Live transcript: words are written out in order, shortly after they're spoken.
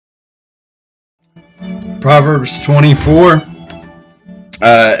Proverbs 24.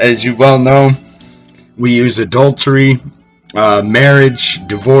 As you well know, we use adultery, marriage,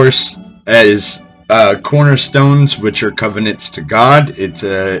 divorce as cornerstones, which are covenants to God. It's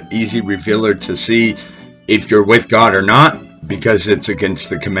an easy revealer to see if you're with God or not, because it's against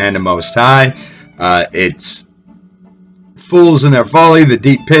the command of Most High. It's fools in their folly, the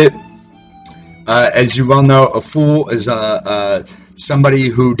deep pit. As you well know, a fool is somebody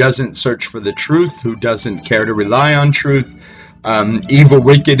who doesn't search for the truth, who doesn't care to rely on truth. Evil,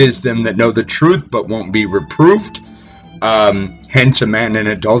 wicked is them that know the truth but won't be reproved. Hence, a man in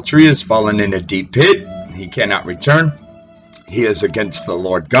adultery is fallen in a deep pit. He cannot return. He is against the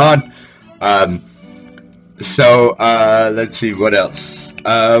Lord God. Let's see what else.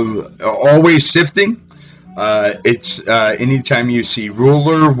 Always sifting. It's anytime you see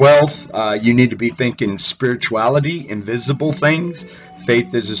ruler, wealth, you need to be thinking spirituality, invisible things.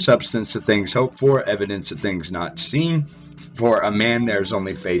 Faith is a substance of things hoped for, evidence of things not seen. For a man, there's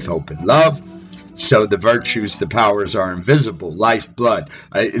only faith, hope, and love. So the virtues, the powers are invisible. Life, blood.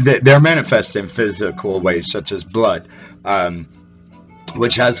 They're manifest in physical ways, such as blood,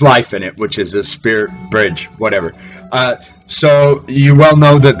 which has life in it, which is a spirit bridge, whatever. So you well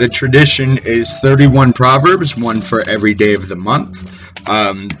know that the tradition is 31 Proverbs, one for every day of the month.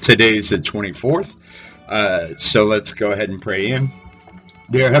 Today is the 24th. So let's go ahead and pray in.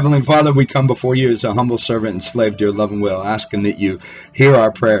 Dear Heavenly Father, we come before you as a humble servant and slave to your love and will, asking that you hear our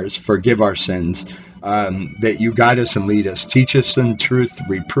prayers, forgive our sins, that you guide us and lead us, teach us in truth,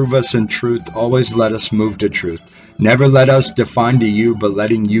 reprove us in truth, always let us move to truth. Never let us define to you, but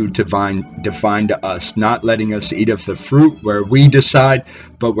letting you define to us, not letting us eat of the fruit where we decide,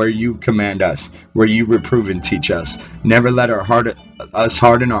 but where you command us, where you reprove and teach us. Never let us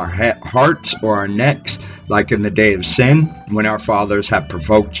harden our hearts or our necks, like in the day of sin, when our fathers have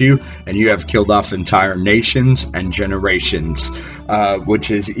provoked you, and you have killed off entire nations and generations,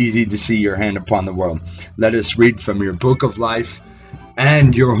 which is easy to see your hand upon the world. Let us read from your book of life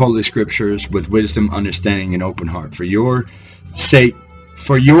and your holy scriptures with wisdom, understanding, and open heart, for your sake,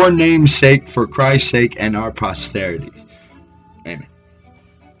 for your name's sake, for Christ's sake, and our posterity. Amen.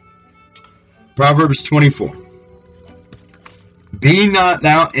 Proverbs 24. Be not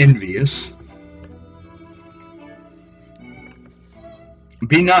thou envious.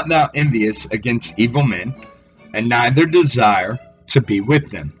 Be not thou envious against evil men, and neither desire to be with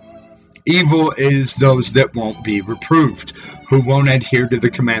them. Evil is those that won't be reproved, who won't adhere to the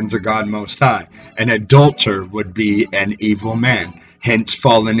commands of God Most High. An adulterer would be an evil man, hence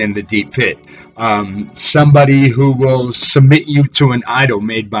fallen in the deep pit. Somebody who will submit you to an idol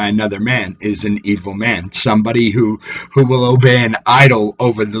made by another man is an evil man. Somebody who will obey an idol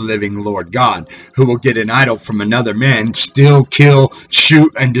over the living Lord God, who will get an idol from another man, still kill,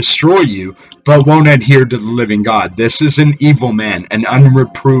 shoot, and destroy you, but won't adhere to the living God. This is an evil man, an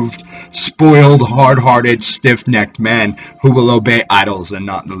unreproved, spoiled, hard-hearted, stiff-necked man who will obey idols and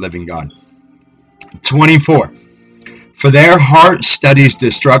not the living God. 24. For their heart studies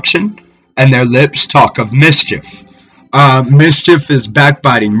destruction, and their lips talk of mischief. Mischief is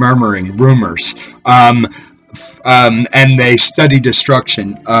backbiting, murmuring, rumors. And they study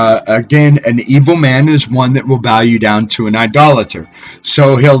destruction. Again, an evil man is one that will bow you down to an idolater.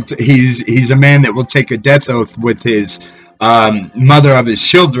 So he's a man that will take a death oath with his mother of his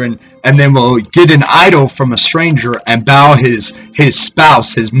children, and then will get an idol from a stranger and bow his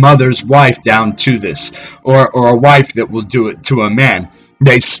spouse, his mother's wife, down to this, or a wife that will do it to a man.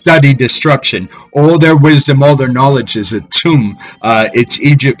 They study destruction. All their wisdom, all their knowledge is a tomb. It's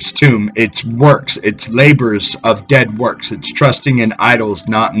Egypt's tomb. It's works. It's labors of dead works. It's trusting in idols,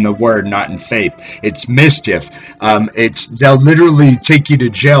 not in the word, not in faith. It's mischief. They'll literally take you to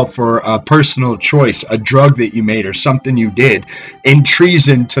jail for a personal choice, a drug that you made or something you did, in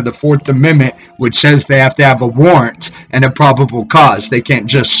treason to the Fourth Amendment, which says they have to have a warrant and a probable cause. They can't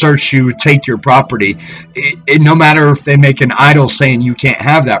just search you, take your property. No matter if they make an idol saying you can't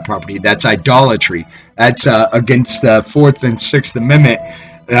have that property, that's idolatry. That's against the Fourth and Sixth Amendment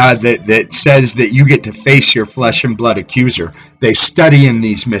that says that you get to face your flesh and blood accuser. They study in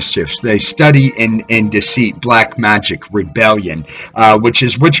these mischiefs. They study in deceit, black magic, rebellion, which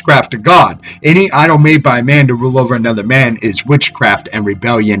is witchcraft to God. Any idol made by a man to rule over another man is witchcraft and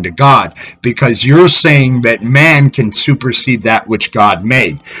rebellion to God, because you're saying that man can supersede that which God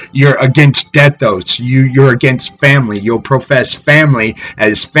made. You're against death oaths. You're against family. You'll profess family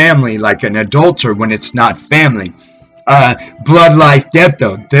as family like an adulterer when it's not family. Blood, life, death,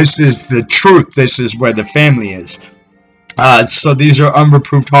 though. This is the truth. This is where the family is. So these are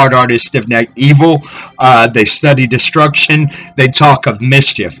unreproved, hard-hearted, stiff-necked, evil. They study destruction. They talk of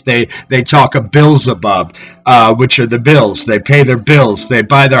mischief. They talk of Beelzebub, which are the bills. They pay their bills. They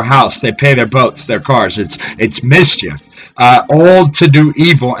buy their house. They pay their boats, their cars. It's mischief. All to do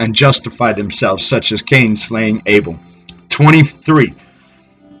evil and justify themselves, such as Cain slaying Abel. 23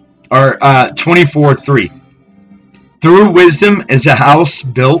 or 24:3. Through wisdom is a house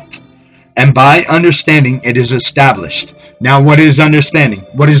built, and by understanding it is established. Now, what is understanding?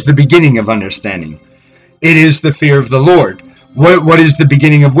 What is the beginning of understanding? It is the fear of the Lord. What is the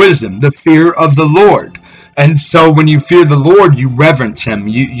beginning of wisdom? The fear of the Lord. And so when you fear the Lord, you reverence him,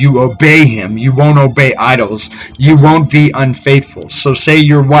 you obey him, you won't obey idols, you won't be unfaithful. So say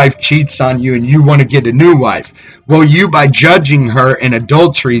your wife cheats on you and you want to get a new wife. Well, you, by judging her in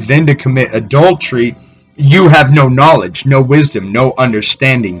adultery, then to commit adultery, you have no knowledge, no wisdom, no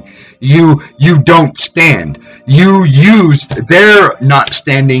understanding. You don't stand. You used their not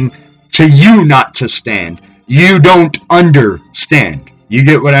standing to you not to stand. You don't understand. You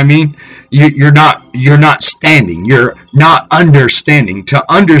get what I mean? You're not standing. You're not understanding. To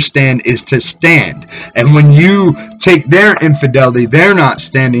understand is to stand. And when you take their infidelity, they're not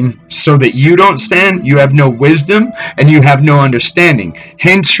standing, so that you don't stand, you have no wisdom and you have no understanding.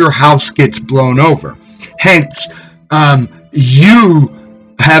 Hence your house gets blown over. Hence, you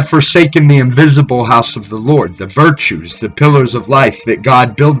have forsaken the invisible house of the Lord, the virtues, the pillars of life that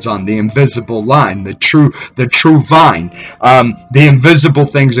God builds on, the invisible line, the true vine, the invisible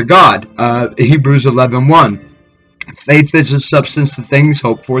things of God. Hebrews 11:1. Faith is the substance of things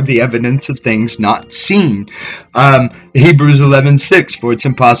hoped for, the evidence of things not seen. Hebrews 11:6. For it's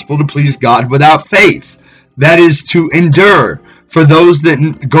impossible to please God without faith. That is to endure. For those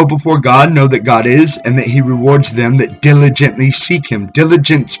that go before God know that God is, and that he rewards them that diligently seek him.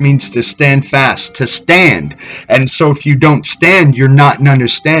 Diligence means to stand fast, to stand. And so if you don't stand, you're not in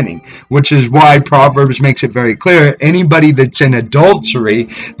understanding, which is why Proverbs makes it very clear. Anybody that's in adultery,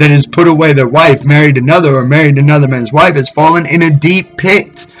 that has put away their wife, married another, or married another man's wife, has fallen in a deep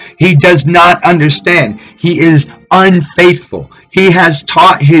pit. He does not understand. He is unfaithful. He has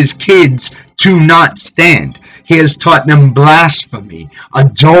taught his kids to not stand. He has taught them blasphemy,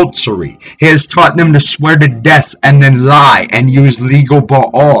 adultery. He has taught them to swear to death and then lie and use legal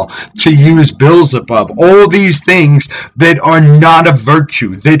Baal, to use Beelzebub. All these things that are not of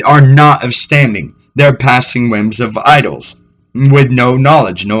virtue, that are not of standing. They're passing whims of idols with no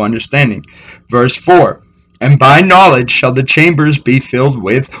knowledge, no understanding. Verse 4. And by knowledge shall the chambers be filled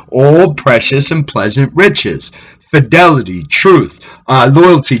with all precious and pleasant riches, fidelity, truth,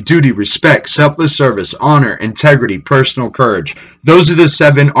 loyalty, duty, respect, selfless service, honor, integrity, personal courage. Those are the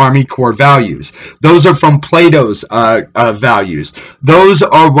 7 Army Corps values. Those are from Plato's values. Those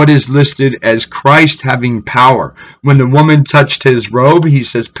are what is listed as Christ having power. When the woman touched his robe, he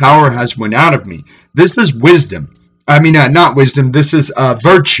says, power has went out of me. This is wisdom. I mean, not wisdom. This is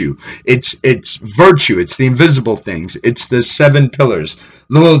virtue. It's virtue. It's the invisible things. It's the 7 pillars: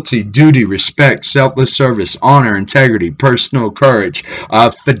 loyalty, duty, respect, selfless service, honor, integrity, personal courage,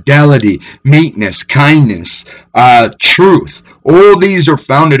 fidelity, meekness, kindness, truth. All these are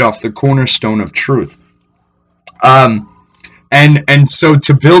founded off the cornerstone of truth. And so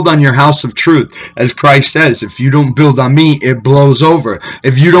to build on your house of truth, as Christ says, if you don't build on me, it blows over.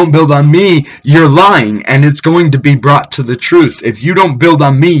 If you don't build on me, you're lying, and it's going to be brought to the truth. If you don't build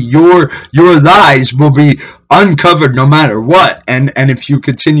on me, your lies will be uncovered no matter what. And if you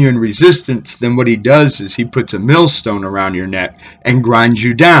continue in resistance, then what he does is he puts a millstone around your neck and grinds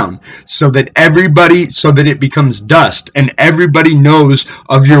you down, so that it becomes dust, and everybody knows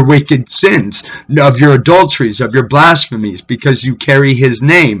of your wicked sins, of your adulteries, of your blasphemies, because you carry his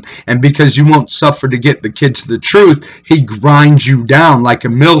name. And because you won't suffer to get the kids the truth, he grinds you down like a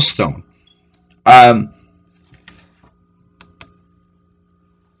millstone.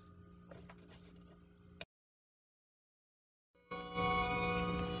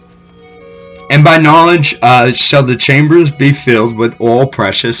 And by knowledge shall the chambers be filled with all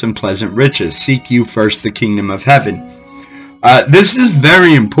precious and pleasant riches. Seek you first the kingdom of heaven. This is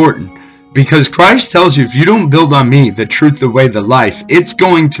very important, because Christ tells you, if you don't build on me, the truth, the way, the life, it's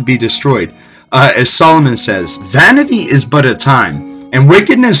going to be destroyed. As Solomon says, vanity is but a time, and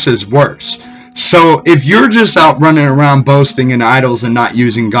wickedness is worse. So if you're just out running around boasting in idols and not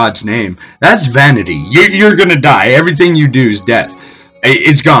using God's name, that's vanity. You're going to die. Everything you do is death.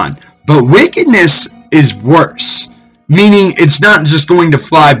 It's gone. But wickedness is worse, meaning it's not just going to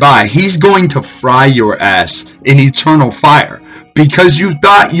fly by. He's going to fry your ass in eternal fire. because you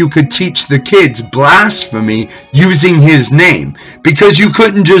thought you could teach the kids blasphemy using his name, because you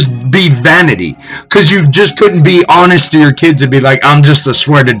couldn't just be vanity, because you just couldn't be honest to your kids and be like, I'm just a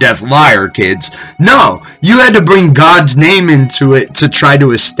swear to death liar, kids. No, you had to bring God's name into it to try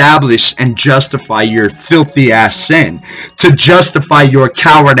to establish and justify your filthy ass sin, to justify your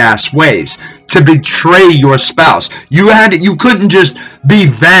coward ass ways, to betray your spouse. You couldn't just be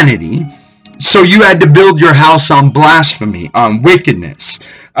vanity. So you had to build your house on blasphemy, on wickedness,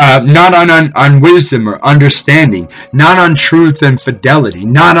 not on wisdom or understanding, not on truth and fidelity,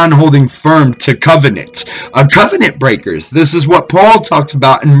 not on holding firm to covenant. Covenant breakers. This is what Paul talks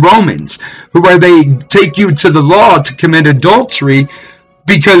about in Romans, where they take you to the law to commit adultery,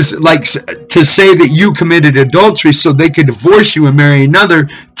 because, like, to say that you committed adultery so they could divorce you and marry another,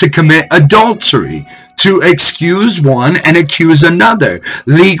 to commit adultery, to excuse one and accuse another.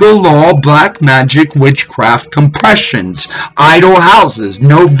 Legal law, black magic, witchcraft, compressions, idle houses,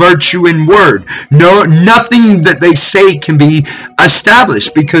 no virtue in word, nothing that they say can be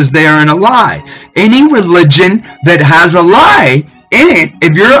established because they are in a lie. Any religion that has a lie in it,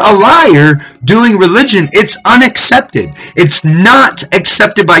 if you're a liar doing religion, it's unaccepted. It's not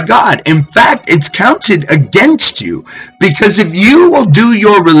accepted by God. In fact, it's counted against you, because if you will do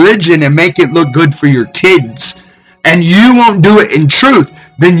your religion and make it look good for your kids, and you won't do it in truth,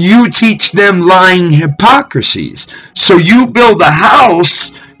 then you teach them lying hypocrisies. So you build a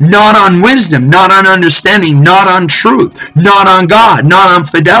house not on wisdom, not on understanding, not on truth, not on God, not on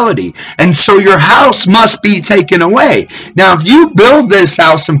fidelity. And so your house must be taken away. Now, if you build this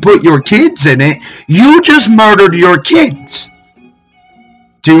house and put your kids in it, you just murdered your kids.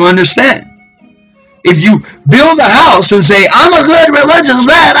 Do you understand? If you build a house and say, I'm a good religious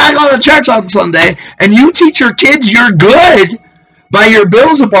man, I go to church on Sunday, and you teach your kids you're good by your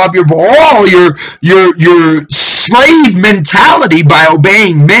Beelzebub, your Baal, your slave mentality, by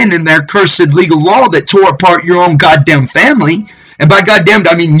obeying men and their cursed legal law that tore apart your own goddamn family, and by goddamned,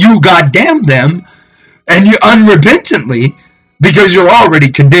 I mean you goddamn them, and you unrepentantly, because you're already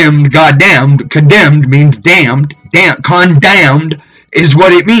condemned. Goddamned, condemned means damned, condemned is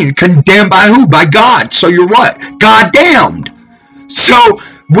what it means. Condemned by who? By God. So you're what? Goddamned. So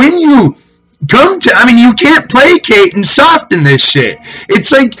when you come to, I mean, you can't placate and soften this shit.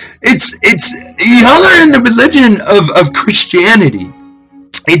 It's like, it's the other in the religion of Christianity.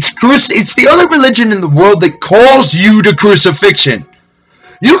 It's the other religion in the world that calls you to crucifixion.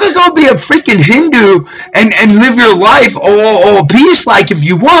 You can go be a freaking Hindu and live your life all peace-like if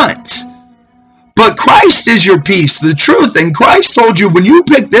you want. But Christ is your peace, the truth. And Christ told you, when you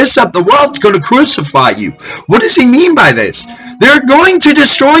pick this up, the world's going to crucify you. What does he mean by this? They're going to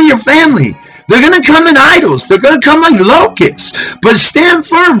destroy your family. They're going to come in idols. They're going to come like locusts. But stand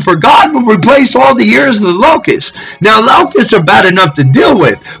firm, for God will replace all the years of the locusts. Now, locusts are bad enough to deal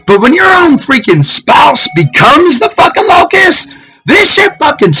with. But when your own freaking spouse becomes the fucking locust, this shit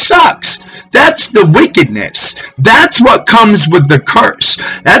fucking sucks. That's the wickedness. That's what comes with the curse.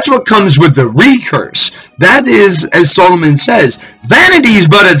 That's what comes with the recurse. That is, as Solomon says, vanity is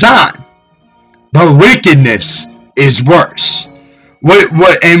but a time, but wickedness is worse.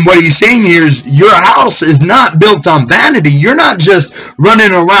 What he's saying here is, your house is not built on vanity. You're not just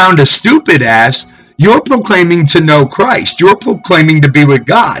running around a stupid ass. You're proclaiming to know Christ. You're proclaiming to be with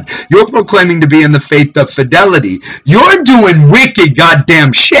God. You're proclaiming to be in the faith of fidelity. You're doing wicked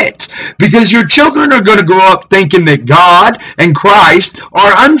goddamn shit, because your children are going to grow up thinking that God and Christ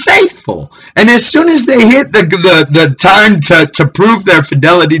are unfaithful. And as soon as they hit the time to prove their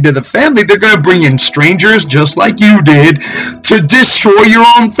fidelity to the family, they're going to bring in strangers, just like you did, to destroy your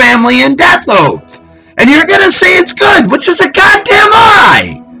own family in death oath. And you're going to say it's good, which is a goddamn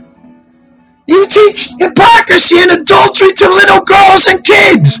lie. You teach hypocrisy and adultery to little girls and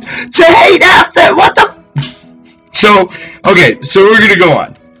kids, to hate after, what the? So we're going to go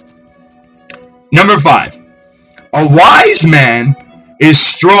on. Number 5. A wise man is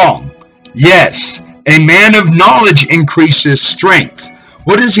strong. Yes, a man of knowledge increases strength.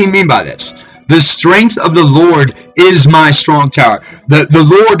 What does he mean by this? The strength of the Lord is my strong tower.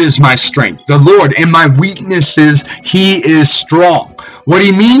 The Lord is my strength. The Lord, in my weaknesses, he is strong. What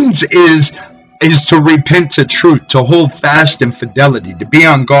he means is to repent to truth, to hold fast in fidelity, to be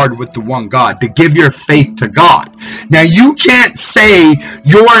on guard with the one God, to give your faith to God. Now, you can't say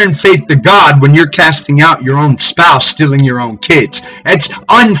you're in faith to God when you're casting out your own spouse, stealing your own kids. That's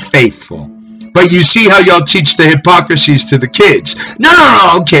unfaithful. But you see how y'all teach the hypocrisies to the kids.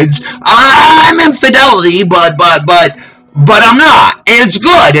 No, kids, I'm in fidelity, but but I'm not. It's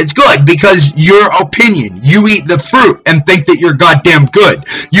good. It's good because your opinion. You eat the fruit and think that you're goddamn good.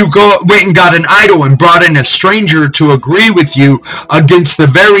 You went and got an idol and brought in a stranger to agree with you against the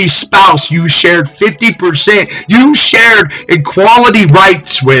very spouse you shared 50%. You shared equality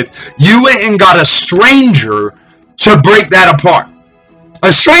rights with. You went and got a stranger to break that apart.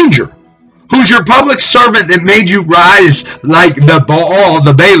 A stranger. Who's your public servant that made you rise like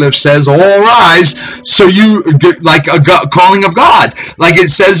the bailiff says, all rise, so you get like a calling of God. Like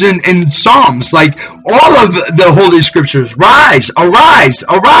it says in Psalms, like all of the Holy Scriptures, rise, arise,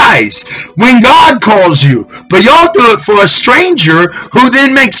 arise, when God calls you. But y'all do it for a stranger who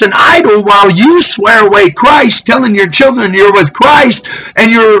then makes an idol while you swear away Christ, telling your children you're with Christ and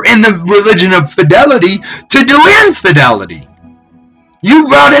you're in the religion of fidelity to do infidelity. You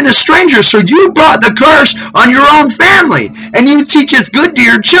brought in a stranger, so you brought the curse on your own family, and you teach it's good to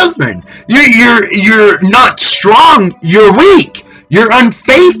your children. You're not strong. You're weak. You're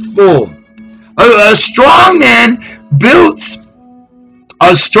unfaithful. A strong man builds.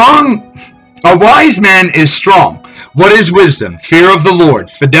 A wise man is strong. What is wisdom? Fear of the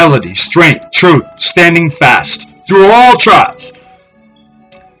Lord, fidelity, strength, truth, standing fast through all trials.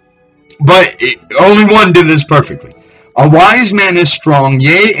 But only one did this perfectly. A wise man is strong,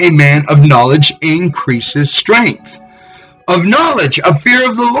 yea, a man of knowledge increases strength. Of knowledge, a fear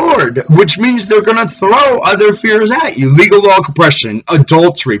of the Lord, which means they're going to throw other fears at you. Legal law oppression,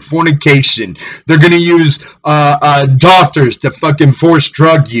 adultery, fornication. They're going to use doctors to fucking force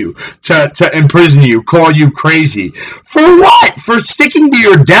drug you, to imprison you, call you crazy. For what? For sticking to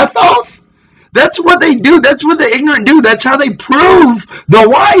your death oath? That's what they do. That's what the ignorant do. That's how they prove the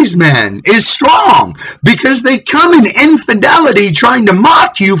wise man is strong. Because they come in infidelity trying to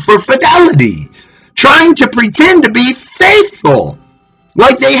mock you for fidelity. Trying to pretend to be faithful.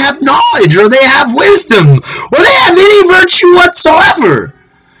 Like they have knowledge or they have wisdom or they have any virtue whatsoever.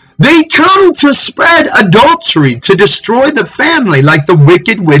 They come to spread adultery, to destroy the family, like the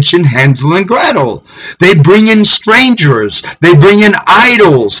wicked witch in Hansel and Gretel. They bring in strangers, they bring in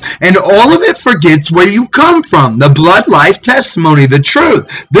idols, and all of it forgets where you come from, the blood, life, testimony, the truth.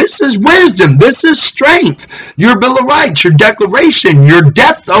 This is wisdom, this is strength. Your Bill of Rights, your declaration, your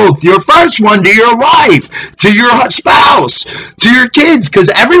death oath, your first one to your wife, to your spouse, to your kids, because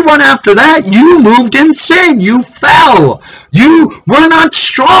everyone after that, you moved in sin, you fell. You were not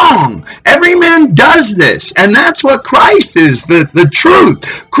strong. Every man does this. And that's what Christ is, the truth,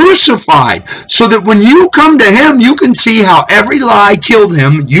 crucified. So that when you come to him, you can see how every lie killed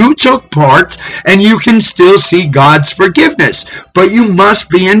him. You took part, and you can still see God's forgiveness. But you must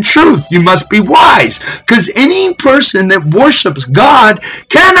be in truth. You must be wise. Because any person that worships God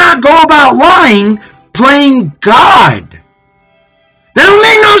cannot go about lying, playing God. That don't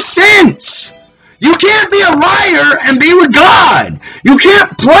make no sense. You can't be a liar and be with God. You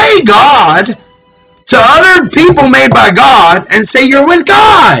can't play God to other people made by God and say you're with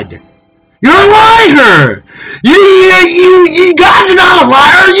God. You're a liar. God's not a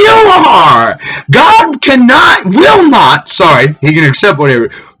liar. You are. God he can accept whatever.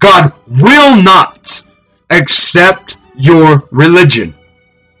 God will not accept your religion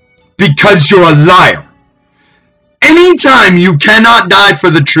because you're a liar. Anytime you cannot die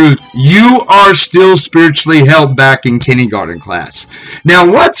for the truth, you are still spiritually held back in kindergarten class.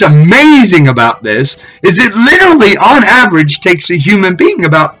 Now, what's amazing about this is it literally, on average, takes a human being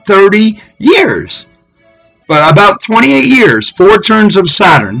about 30 years, but about 28 years, 4 turns of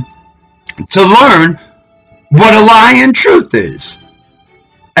Saturn, to learn what a lie and truth is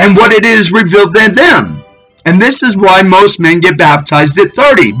and what it is revealed to them. And this is why most men get baptized at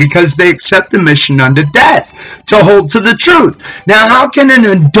 30, because they accept the mission unto death, to hold to the truth. Now, how can an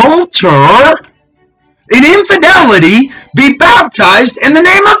adulterer in infidelity be baptized in the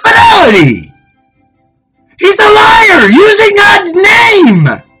name of fidelity? He's a liar using God's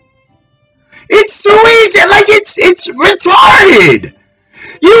name. It's too easy, like it's retarded.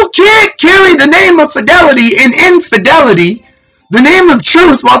 You can't carry the name of fidelity in infidelity, the name of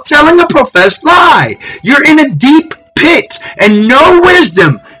truth, while telling a professed lie. You're in a deep pit, and no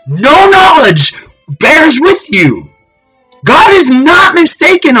wisdom, no knowledge bears with you. God is not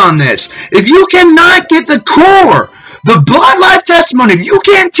mistaken on this. If you cannot get the core, the blood life testimony, if you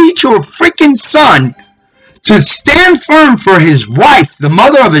can't teach your freaking son to stand firm for his wife, the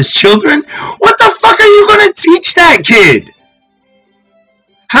mother of his children, what the fuck are you going to teach that kid?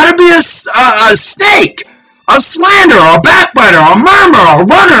 How to be a snake, a slanderer, a backbiter, a murmurer, a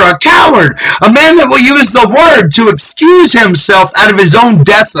runner, a coward, a man that will use the word to excuse himself out of his own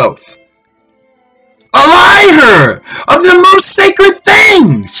death oath. A liar of the most sacred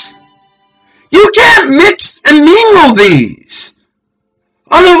things. You can't mix and mingle these.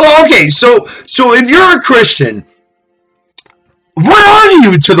 Okay, so if you're a Christian, what are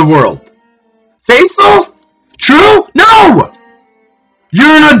you to the world? Faithful? True? No! You're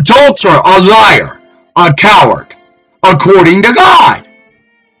an adulterer, a liar, a coward, according to God.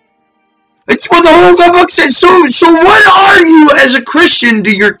 It's what the whole book says. So what are you as a Christian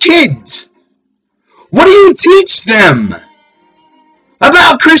to your kids? What do you teach them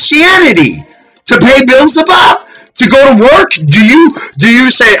about Christianity? To pay bills about? To go to work? Do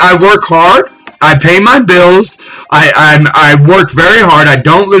you say, I work hard, I pay my bills, I work very hard, I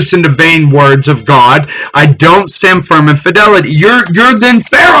don't listen to vain words of God, I don't stand firm in fidelity? You're then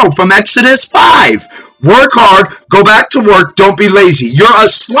Pharaoh from Exodus 5. Work hard, go back to work, don't be lazy. You're a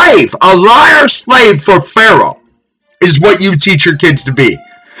slave, a liar slave for Pharaoh is what you teach your kids to be.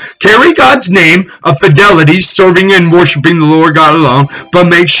 Carry God's name of fidelity, serving and worshiping the Lord God alone, but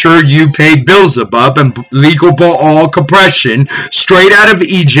make sure you pay bills above and legal all compression, straight out of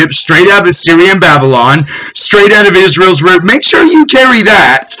Egypt, straight out of Assyria and Babylon, straight out of Israel's root. Make sure you carry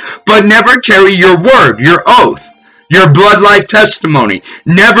that, but never carry your word, your oath, your blood life testimony.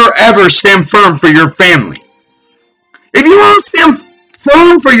 Never ever stand firm for your family. If you won't stand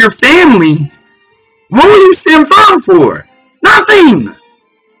firm for your family, what will you stand firm for? Nothing.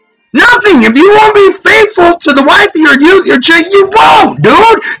 Nothing. If you won't be faithful to the wife of your youth, your child, you won't,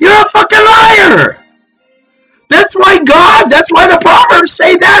 dude. You're a fucking liar. That's why the Proverbs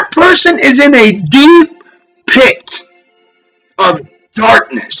say that person is in a deep pit of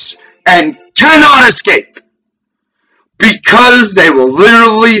darkness and cannot escape. Because they will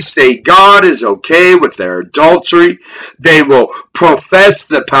literally say God is okay with their adultery. They will profess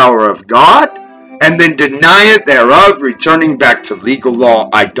the power of God and then deny it thereof, returning back to legal law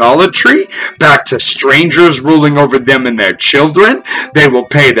idolatry, back to strangers ruling over them and their children. They will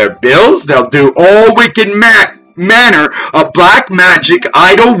pay their bills. They'll do all wicked manner of black magic,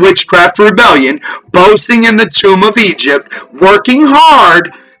 idol, witchcraft, rebellion, boasting in the tomb of Egypt, working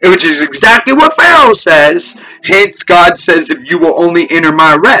hard, which is exactly what Pharaoh says. Hence, God says, if you will only enter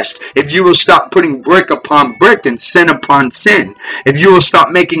my rest, if you will stop putting brick upon brick and sin upon sin, if you will stop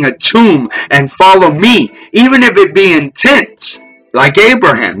making a tomb and follow me, even if it be intense, like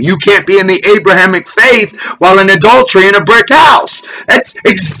Abraham. You can't be in the Abrahamic faith while in adultery in a brick house. That's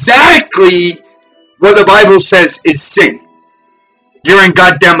exactly what the Bible says is sin. You're in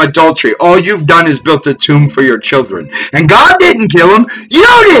goddamn adultery. All you've done is built a tomb for your children. And God didn't kill them.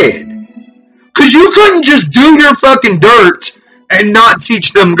 You did. Because you couldn't just do your fucking dirt and not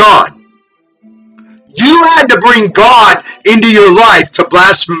teach them God. You had to bring God into your life to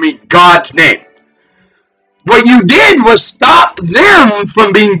blaspheme God's name. What you did was stop them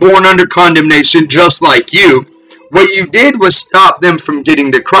from being born under condemnation just like you. What you did was stop them from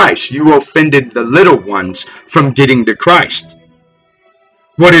getting to Christ. You offended the little ones from getting to Christ.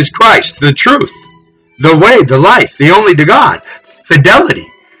 What is Christ? The truth, the way, the life, the only to God, fidelity.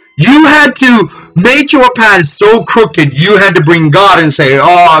 You had to make your path so crooked, you had to bring God and say,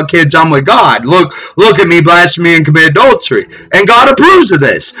 oh, kids, I'm with God. Look at me blaspheme and commit adultery. And God approves of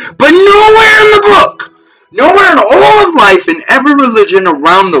this. But nowhere in the book, nowhere in all of life, in every religion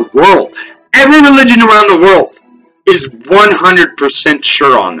around the world is 100%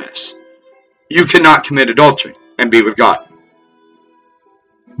 sure on this. You cannot commit adultery and be with God.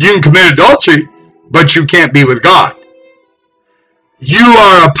 You can commit adultery, but you can't be with God. You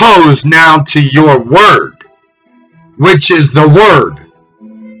are opposed now to your word, which is the word.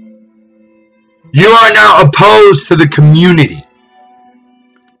 You are now opposed to the community,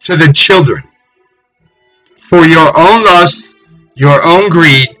 to the children, for your own lust, your own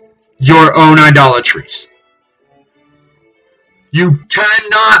greed, your own idolatries. You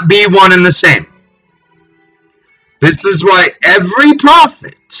cannot be one and the same. This is why every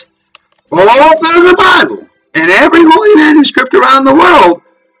prophet, all through the Bible, and every holy manuscript around the world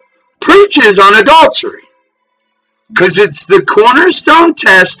preaches on adultery. Because it's the cornerstone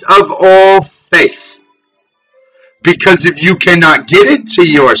test of all faith. Because if you cannot get it to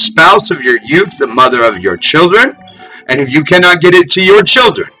your spouse of your youth, the mother of your children, and if you cannot get it to your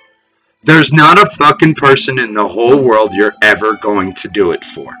children, there's not a fucking person in the whole world you're ever going to do it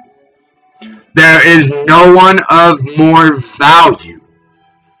for. There is no one of more value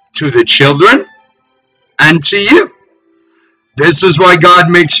to the children and to you. This is why God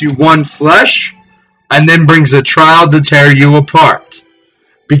makes you one flesh and then brings a trial to tear you apart.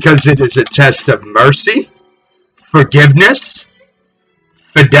 Because it is a test of mercy, forgiveness,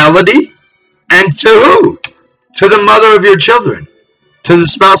 fidelity, and to who? To the mother of your children, to the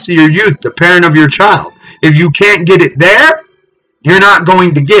spouse of your youth, the parent of your child. If you can't get it there, you're not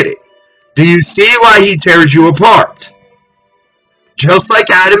going to get it. Do you see why he tears you apart? Just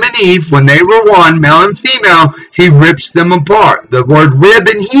like Adam and Eve, when they were one, male and female, he rips them apart. The word rib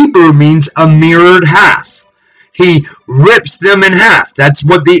in Hebrew means a mirrored half. He rips them in half. That's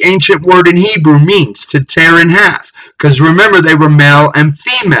what the ancient word in Hebrew means, to tear in half. Because remember, they were male and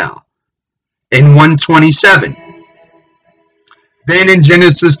female in 127. Then in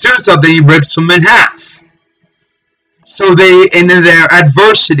Genesis 2 something, he rips them in half. So they, in their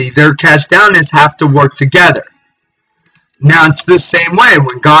adversity, their cast downness, have to work together. Now it's the same way.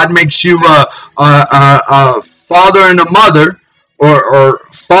 When God makes you a father and a mother, or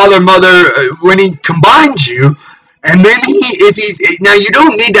father, mother, when he combines you, and then now you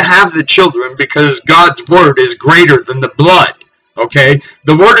don't need to have the children because God's word is greater than the blood. Okay?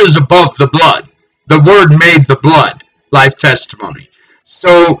 The word is above the blood. The word made the blood. Life testimony.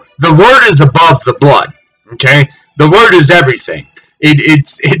 So the word is above the blood. Okay? The word is everything.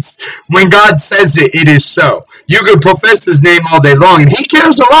 It's when God says it, it is so. You can profess his name all day long, and he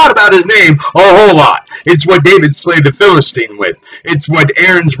cares a lot about his name, a whole lot. It's what David slayed the Philistine with. It's what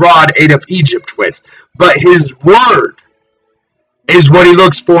Aaron's rod ate up Egypt with. But his word is what he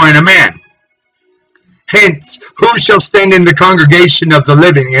looks for in a man. Hence, who shall stand in the congregation of the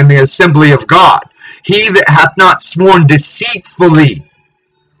living in the assembly of God? He that hath not sworn deceitfully.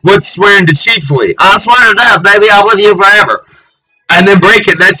 What's swearing deceitfully? I swear to death, baby, I'm with you forever. And then break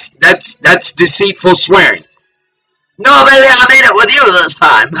it. That's deceitful swearing. No, baby, I made it with you this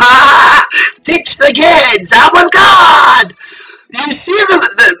time. Ha! Teach the kids. I'm with God. You see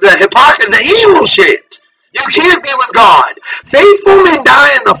the hypocrisy, the evil shit. You can't be with God. Faithful men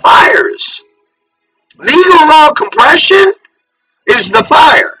die in the fires. Legal law compression is the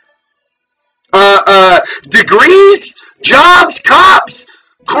fire. Degrees, jobs, cops,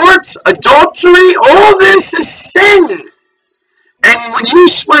 courts, adultery, all this is sin. And when you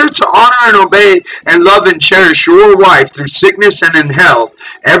swear to honor and obey and love and cherish your wife through sickness and in health,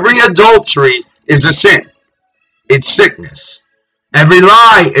 every adultery is a sin. It's sickness. Every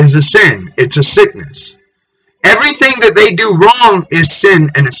lie is a sin. It's a sickness. Everything that they do wrong is sin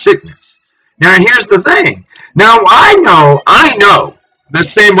and a sickness. Now, here's the thing. Now, I know, the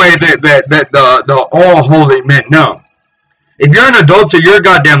same way that the all holy men know. If you're an adulterer, you're a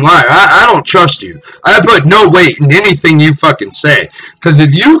goddamn liar. I don't trust you. I put no weight in anything you fucking say. Because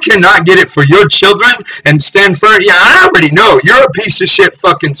if you cannot get it for your children and stand firm, yeah, I already know. You're a piece of shit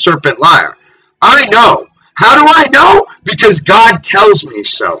fucking serpent liar. I know. How do I know? Because God tells me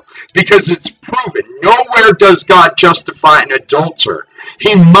so. Because it's proven. Nowhere does God justify an adulterer.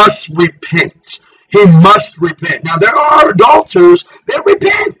 He must repent. He must repent. Now, there are adulterers that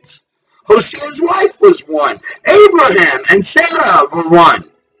repent. Hosea's wife was one. Abraham and Sarah were one.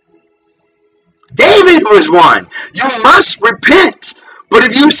 David was one. You must repent. But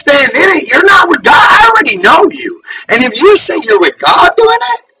if you stand in it, you're not with God. I already know you. And if you say you're with God doing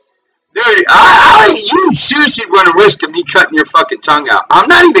it, dude, you seriously run a risk of me cutting your fucking tongue out. I'm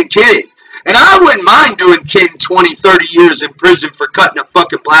not even kidding. And I wouldn't mind doing 10, 20, 30 years in prison for cutting a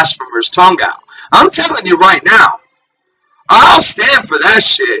fucking blasphemer's tongue out. I'm telling you right now. I'll stand for that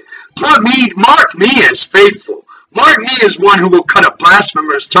shit. Mark me as faithful. Mark me as one who will cut a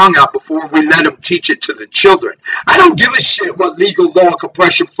blasphemer's tongue out before we let him teach it to the children. I don't give a shit what legal law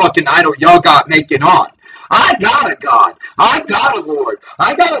compression fucking idol y'all got making on. I got a God. I got a Lord.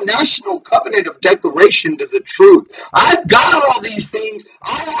 I got a national covenant of declaration to the truth. I've got all these things.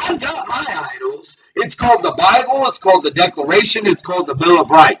 I've got my idols. It's called the Bible. It's called the Declaration. It's called the Bill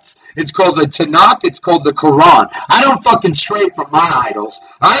of Rights. It's called the Tanakh. It's called the Quran. I don't fucking stray from my idols.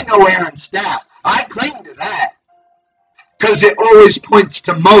 I know Aaron's staff. I cling to that. Because it always points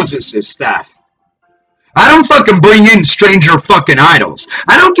to Moses' staff. I don't fucking bring in stranger fucking idols.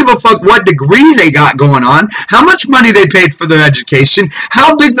 I don't give a fuck what degree they got going on, how much money they paid for their education,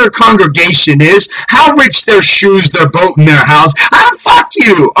 how big their congregation is, how rich their shoes, their boat, and their house. I don't fuck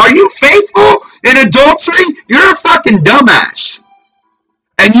you. Are you faithful in adultery? You're a fucking dumbass.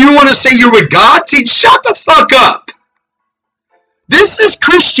 And you want to say you're with God? Shut the fuck up. This is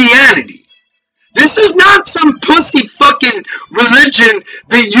Christianity. This is not some pussy fucking religion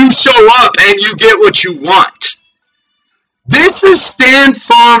that you show up and you get what you want. This is stand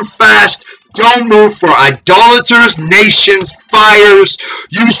firm, fast, don't move for idolaters, nations, fires.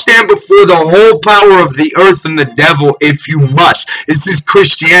 You stand before the whole power of the earth and the devil if you must. This is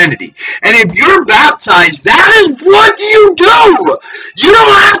Christianity. And if you're baptized, that is what you do. You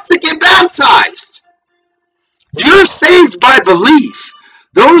don't have to get baptized. You're saved by belief.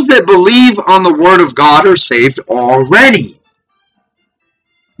 Those that believe on the word of God are saved already.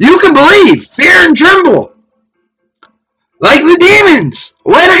 You can believe, fear and tremble. Like the demons.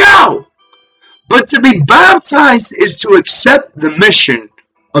 Way to go. But to be baptized is to accept the mission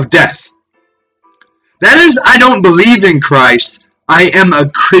of death. That is, I don't believe in Christ. I am a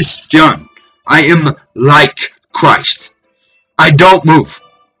Christian. I am like Christ. I don't move.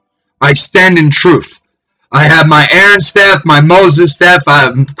 I stand in truth. I have my Aaron staff, my Moses staff. I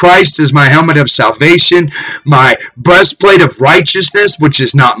have Christ as my helmet of salvation, my breastplate of righteousness, which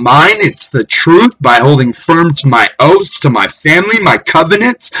is not mine. It's the truth, by holding firm to my oaths, to my family, my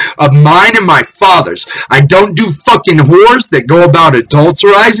covenants of mine and my father's. I don't do fucking whores that go about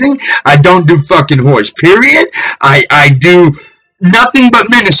adulterizing. I don't do fucking whores, period. I do nothing but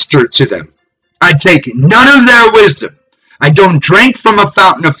minister to them. I take none of their wisdom. I don't drink from a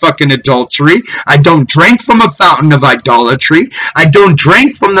fountain of fucking adultery. I don't drink from a fountain of idolatry. I don't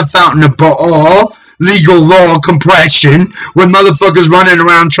drink from the fountain of Baal, legal law compression, when motherfuckers running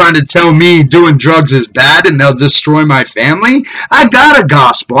around trying to tell me doing drugs is bad and they'll destroy my family. I got a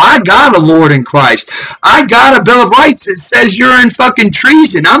gospel. I got a Lord in Christ. I got a Bill of Rights that says you're in fucking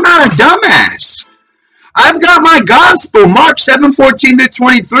treason. I'm not a dumbass. I've got my gospel, Mark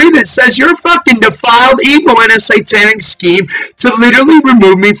 7:14-23, that says you're fucking defiled, evil, in a satanic scheme to literally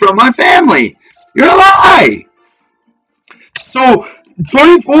remove me from my family. You're a lie. So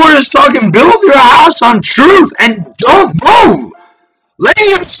 24 is talking, build your house on truth and don't move. Lay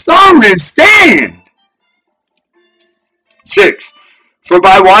your stone and stand. 6. For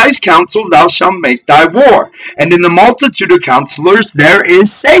by wise counsel thou shalt make thy war, and in the multitude of counselors there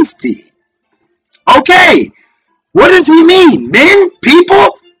is safety. Okay, what does he mean? Men?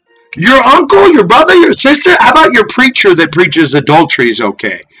 People? Your uncle, your brother, your sister? How about your preacher that preaches adultery is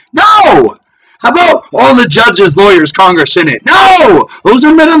okay? No! How about all the judges, lawyers, Congress, Senate? No! Those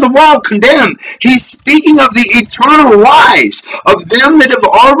are men of the world condemned. He's speaking of the eternal wise, of them that have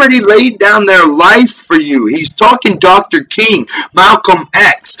already laid down their life for you. He's talking Dr. King, Malcolm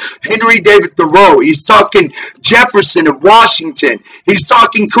X, Henry David Thoreau. He's talking Jefferson of Washington. He's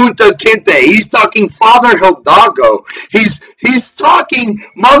talking Kunta Kinte. He's talking Father Hidalgo. He's talking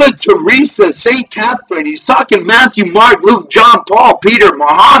Mother Teresa, St. Catherine. He's talking Matthew, Mark, Luke, John, Paul, Peter,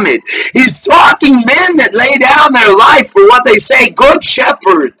 Muhammad. He's talking men that lay down their life for what they say, good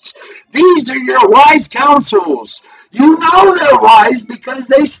shepherds. These are your wise counsels. You know they're wise because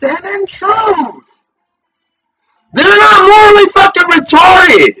they stand in truth. They're not morally fucking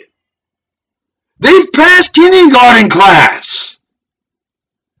retarded. They've passed kindergarten class.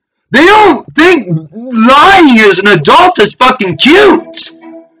 They don't think lying as an adult is fucking cute.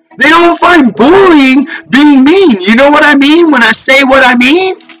 They don't find bullying being mean. You know what I mean when I say what I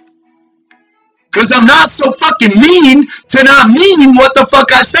mean? Because I'm not so fucking mean to not mean what the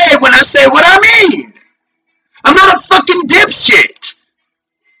fuck I say when I say what I mean. I'm not a fucking dipshit.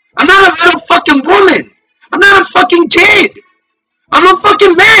 I'm not a little fucking woman. I'm not a fucking kid. I'm a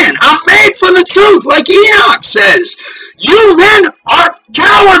fucking man. I'm made for the truth, like Enoch says. You men are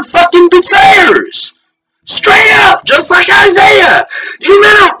coward fucking betrayers. Straight up, just like Isaiah. You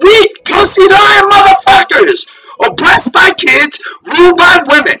men are weak, pussy lying motherfuckers. Oppressed by kids, ruled by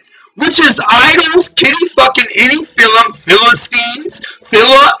women. Which is idols, kitty fucking any Philistines,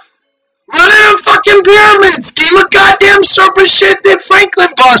 running a fucking pyramid scheme of goddamn serpent shit that Franklin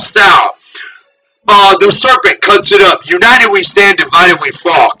bust out. The serpent cuts it up. United we stand, divided we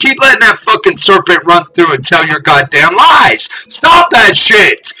fall. Keep letting that fucking serpent run through and tell your goddamn lies. Stop that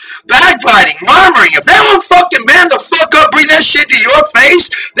shit. Backbiting, murmuring. If they won't fucking man the fuck up, bring that shit to your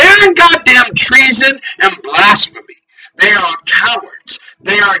face, they're in goddamn treason and blasphemy. They are cowards.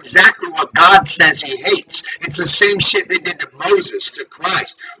 They are exactly what God says he hates. It's the same shit they did to Moses, to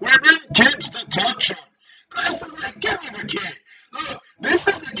Christ. We're bringing kids to touch him. Christ is like, give me the kid. Look, this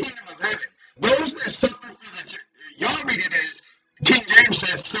is the kingdom of heaven. Those that suffer for the children. Y'all read it as King James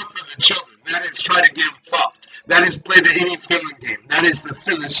says, suffer the children. That is try to get them fucked. That is play the any feeling game. That is the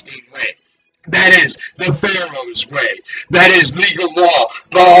Philistine way. That is the Pharaoh's way. That is legal law,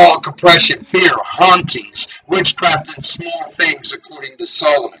 Baal, compression, fear, hauntings, witchcraft, and small things, according to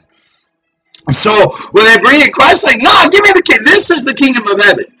Solomon. So when they bring it, Christ's like, no, give me the kid. This is the kingdom of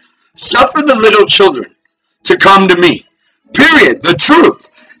heaven. Suffer the little children to come to me. Period. The truth.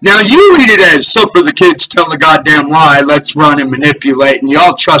 Now you read it as suffer the kids, tell the goddamn lie, let's run and manipulate, and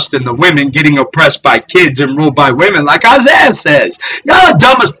y'all trust in the women getting oppressed by kids and ruled by women, like Isaiah says. Y'all are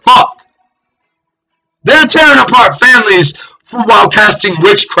dumb as fuck. They're tearing apart families while casting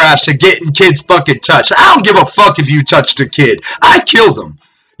witchcrafts and getting kids fucking touched. I don't give a fuck if you touched a kid. I killed them.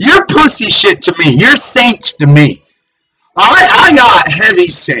 You're pussy shit to me. You're saints to me. I got heavy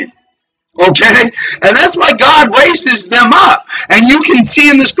sin. Okay? And that's why God raises them up. And you can see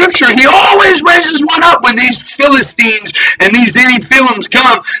in the scripture, he always raises one up when these Philistines and these Philims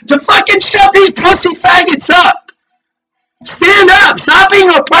come to fucking shut these pussy faggots up. Stand up. Stop being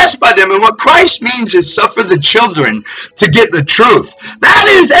oppressed by them. And what Christ means is suffer the children to get the truth. That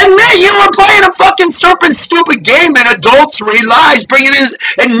is, admit you were playing a fucking serpent stupid game and adultery, lies, bringing in.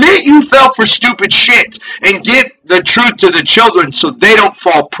 Admit you fell for stupid shit and get the truth to the children so they don't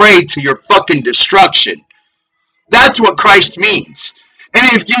fall prey to your fucking destruction. That's what Christ means.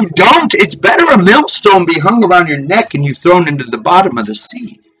 And if you don't, it's better a millstone be hung around your neck and you thrown into the bottom of the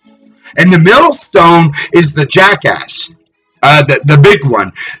sea. And the millstone is the jackass. The big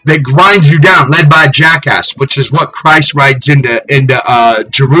one that grinds you down, led by a jackass, which is what Christ rides into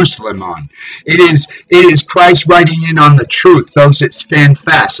Jerusalem on. It is Christ riding in on the truth, those that stand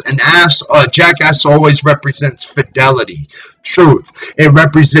fast. An jackass always represents fidelity, truth. It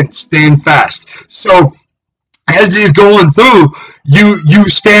represents stand fast. So as he's going through, you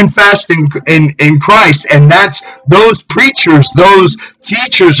stand fast in Christ, and that's those preachers, those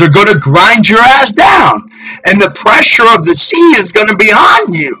teachers are going to grind your ass down, and the pressure of the sea is going to be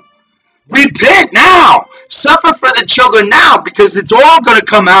on you. Repent now, suffer for the children now, because it's all going to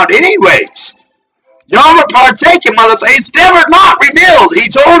come out anyways. Y'all were partaking, motherfucker. It's never not revealed. He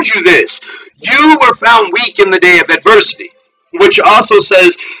told you this. You were found weak in the day of adversity. Which also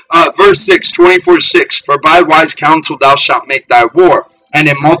says, verse 6, 24:6, for by wise counsel thou shalt make thy war, and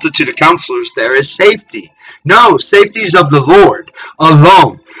in multitude of counselors there is safety. No, safety is of the Lord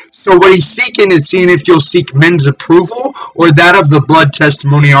alone. So what he's seeking is seeing if you'll seek men's approval or that of the blood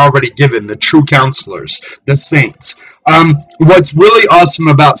testimony already given, the true counselors, the saints. What's really awesome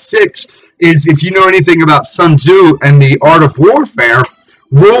about 6 is if you know anything about Sun Tzu and the art of warfare,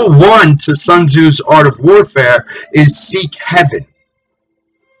 Rule 1 to Sun Tzu's art of warfare is seek heaven,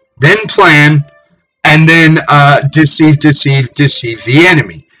 then plan, and then deceive the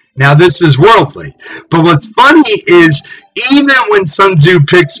enemy. Now this is worldly, but what's funny is even when Sun Tzu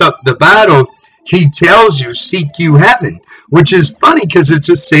picks up the battle, he tells you seek you heaven, which is funny because it's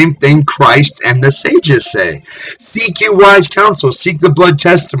the same thing Christ and the sages say. Seek you wise counsel, seek the blood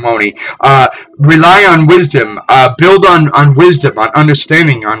testimony, rely on wisdom, build on wisdom, on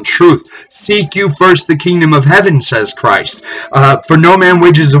understanding, on truth. Seek you first the kingdom of heaven, says Christ. For no man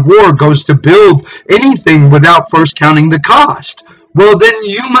wages a war, goes to build anything without first counting the cost. Well, then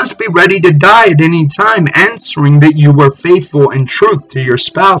you must be ready to die at any time, answering that you were faithful in truth to your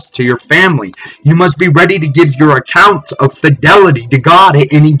spouse, to your family. You must be ready to give your account of fidelity to God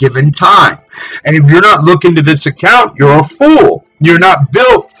at any given time. And if you're not looking to this account, you're a fool. You're not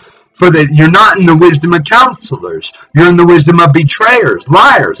built for that. You're not in the wisdom of counselors. You're in the wisdom of betrayers,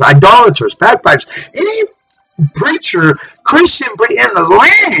 liars, idolaters, backbiters. Any preacher, Christian in the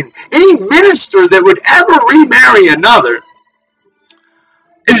land, any minister that would ever remarry another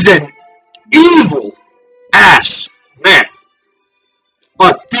is an evil ass man,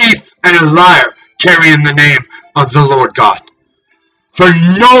 a thief and a liar carrying the name of the Lord God. For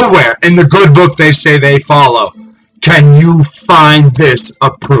nowhere in the good book they say they follow can you find this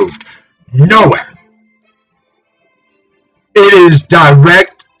approved. Nowhere. It is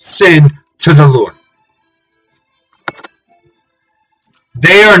direct sin to the Lord.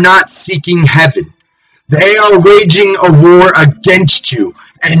 They are not seeking heaven. They are waging a war against you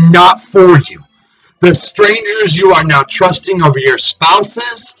and not for you. The strangers you are now trusting over your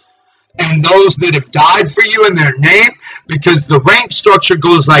spouses and those that have died for you in their name, because the rank structure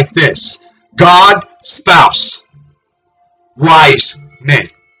goes like this: God, spouse, wise men.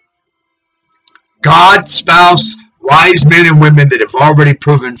 God, spouse, wise men and women that have already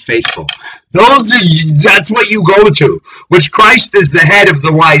proven faithful. That's what you go to, which Christ is the head of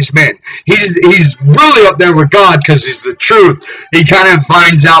the wise men. He's really up there with God because he's the truth. He kind of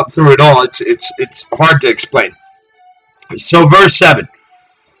finds out through it all. It's hard to explain. So verse 7.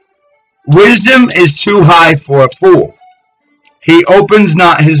 Wisdom is too high for a fool. He opens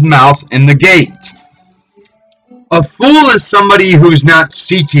not his mouth in the gate. A fool is somebody who's not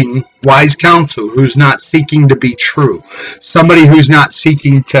seeking wise counsel, who's not seeking to be true, somebody who's not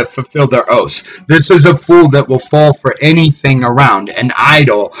seeking to fulfill their oaths. This is a fool that will fall for anything around. An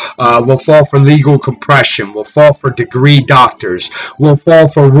idol will fall for legal compression, will fall for degree doctors, will fall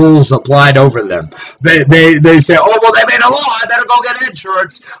for rules applied over them. They say, oh, well, they made a law, I better go get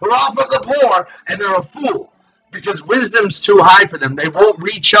insurance, law for the poor, and they're a fool. Because wisdom's too high for them. They won't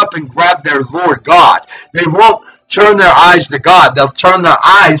reach up and grab their Lord God. They won't turn their eyes to God. They'll turn their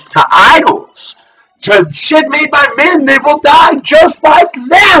eyes to idols, to shit made by men. They will die just like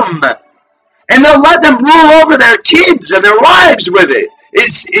them, and they'll let them rule over their kids and their wives with it.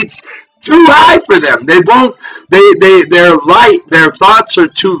 It's too high for them. They won't. They're light. Their thoughts are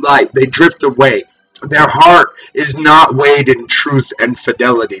too light. They drift away. Their heart is not weighed in truth and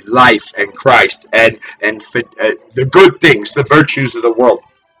fidelity, life and Christ, and the good things, the virtues of the world.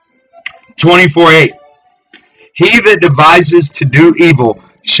 24:8. He that devises to do evil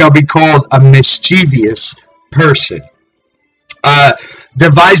shall be called a mischievous person.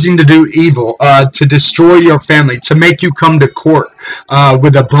 Devising to do evil, to destroy your family, to make you come to court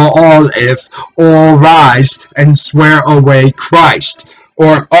with a Baal-if, all rise and swear away Christ,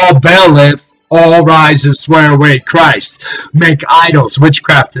 or all Baal-if, all rise and swear away Christ. Make idols,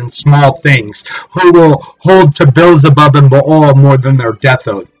 witchcraft, and small things, who will hold to Beelzebub and Baal more than their death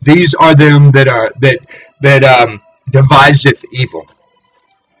oath. These are them that deviseth evil.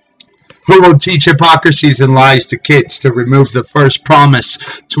 Who will teach hypocrisies and lies to kids to remove the first promise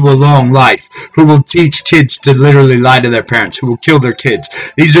to a long life? Who will teach kids to literally lie to their parents? Who will kill their kids?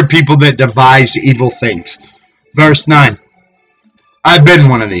 These are people that devise evil things. Verse 9. I've been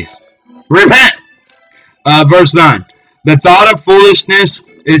one of these. Repent! Verse 9. The thought of foolishness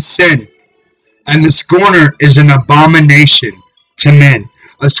is sin, and the scorner is an abomination to men.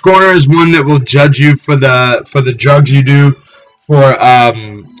 A scorner is one that will judge you for the drugs you do, for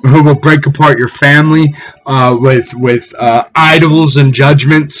who will break apart your family with idols and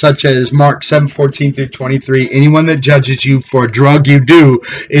judgments, such as Mark 7:14-23. Anyone that judges you for a drug you do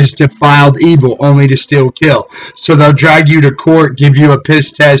is defiled evil, only to steal, kill. So they'll drag you to court, give you a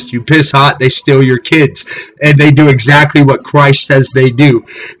piss test, you piss hot, they steal your kids, and they do exactly what Christ says they do.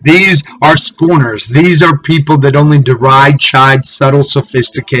 These are scorners. These are people that only deride, chide, subtle,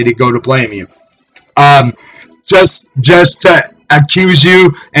 sophisticated, go to blame you. Just to accuse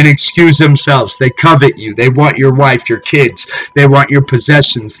you and excuse themselves. They covet you. They want your wife, your kids. They want your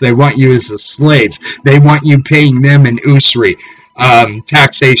possessions. They want you as a slave. They want you paying them an usury,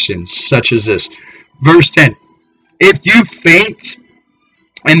 taxation, such as this. Verse 10. If you faint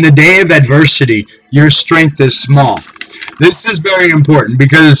in the day of adversity, your strength is small. This is very important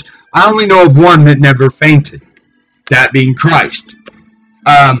because I only know of one that never fainted, that being Christ.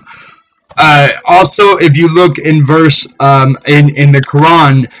 Also, if you look in verse in the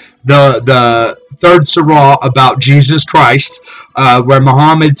Quran, the third surah about Jesus Christ, where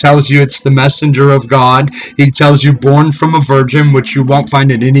Muhammad tells you it's the messenger of God. He tells you born from a virgin, which you won't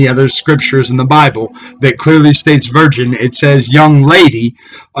find in any other scriptures in the Bible that clearly states virgin. It says young lady.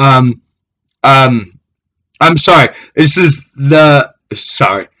 I'm sorry. This is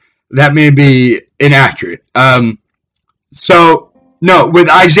sorry. That may be inaccurate. No, with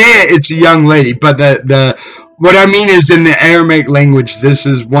Isaiah, it's a young lady, but what I mean is in the Aramaic language, this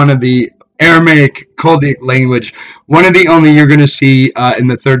is one of the Aramaic Chaldean language, one of the only you're going to see in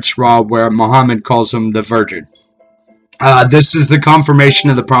the third surah where Muhammad calls him the virgin. This is the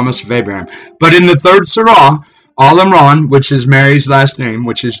confirmation of the promise of Abraham. But in the third surah, Al-Imran, which is Mary's last name,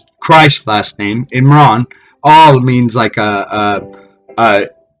 which is Christ's last name, Imran, all means like a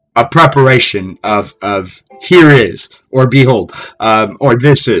preparation of here is, or behold, or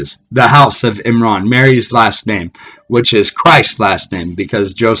this is, the house of Imran, Mary's last name, which is Christ's last name,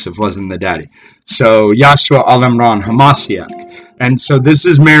 because Joseph wasn't the daddy. So, Yahshua al-Imran Hamashiach. And so this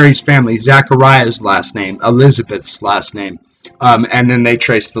is Mary's family, Zachariah's last name, Elizabeth's last name, and then they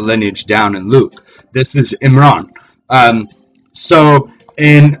trace the lineage down in Luke. This is Imran. So,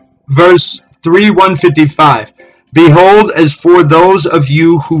 in verse 3:155, behold, as for those of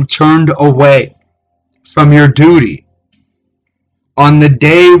you who turned away from your duty on the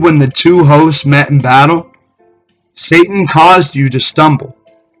day when the two hosts met in battle, Satan caused you to stumble,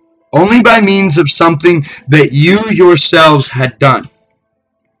 only by means of something that you yourselves had done.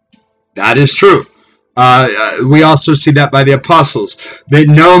 That is true. We also see that by the apostles, that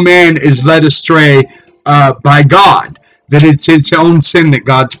no man is led astray by God, that it's his own sin that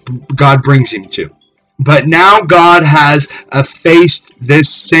God brings him to. But now God has effaced this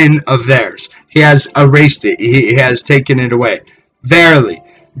sin of theirs. He has erased it. He has taken it away. Verily,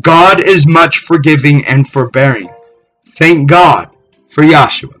 God is much forgiving and forbearing. Thank God for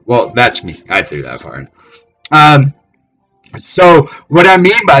Yahshua. Well, that's me. I threw that part. So what I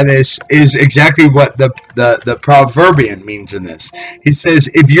mean by this is exactly what the Proverbian means in this. He says,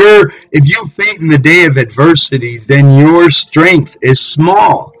 if you faint in the day of adversity, then your strength is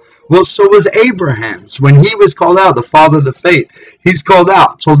small. Well, so was Abraham's. When he was called out, the father of the faith, he's called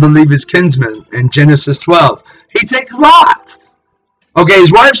out, told to leave his kinsmen in Genesis 12. He takes Lot. Okay,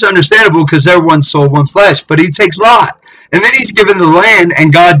 his wife's understandable because they're one soul, one flesh, but he takes Lot. And then he's given the land,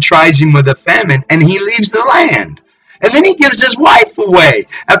 and God tries him with a famine, and he leaves the land. And then he gives his wife away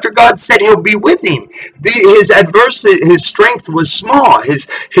after God said he'll be with him. His adversity, his strength was small. His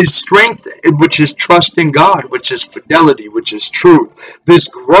strength, which is trust in God, which is fidelity, which is truth. This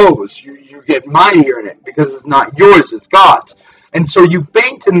grows. You get mightier in it because it's not yours, it's God's. And so you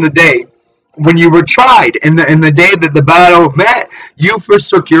faint in the day when you were tried. In the day that the battle met, you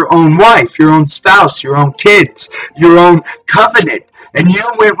forsook your own wife, your own spouse, your own kids, your own covenant, and you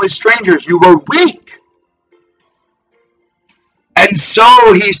went with strangers. You were weak. And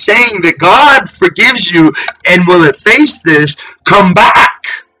so he's saying that God forgives you and will efface this. Come back.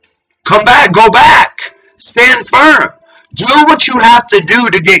 Come back. Go back. Stand firm. Do what you have to do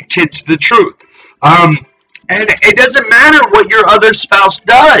to get kids the truth. And it doesn't matter what your other spouse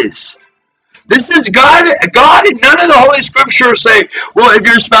does. This is God, and none of the Holy Scriptures say, well, if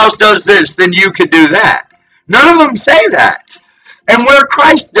your spouse does this, then you could do that. None of them say that. And where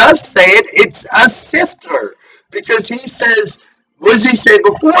Christ does say it, it's a sifter. Because he says, what does he say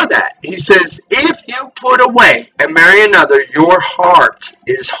before that? He says, if you put away and marry another, your heart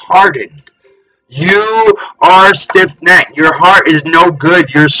is hardened. You are stiff-necked. Your heart is no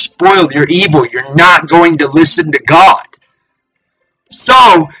good. You're spoiled. You're evil. You're not going to listen to God.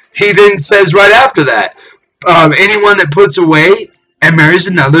 So, he then says right after that, anyone that puts away and marries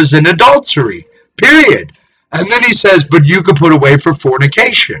another is in adultery, period. And then he says, but you could put away for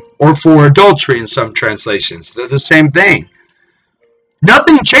fornication or for adultery in some translations. They're the same thing.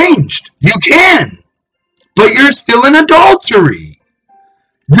 Nothing changed. You can, but you're still in adultery.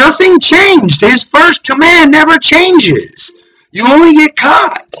 Nothing changed. His first command never changes. You only get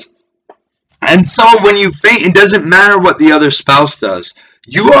caught. And so when you faint, it doesn't matter what the other spouse does.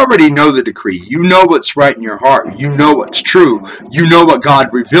 You already know the decree. You know what's right in your heart. You know what's true. You know what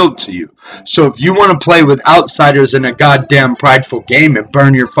God revealed to you. So if you want to play with outsiders in a goddamn prideful game and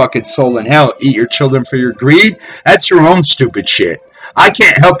burn your fucking soul in hell, eat your children for your greed, that's your own stupid shit. I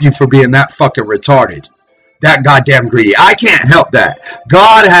can't help you for being that fucking retarded. That goddamn greedy. I can't help that.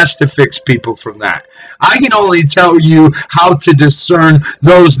 God has to fix people from that. I can only tell you how to discern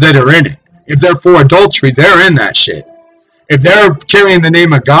those that are in it. If they're for adultery, they're in that shit. If they're carrying the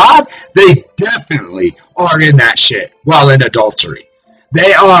name of God, they definitely are in that shit while in adultery.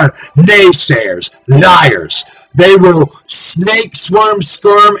 They are naysayers, liars. They will snake, swarm,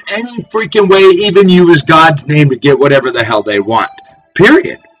 skirm any freaking way, even use God's name to get whatever the hell they want.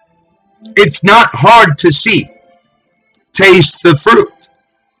 Period. It's not hard to see. Taste the fruit.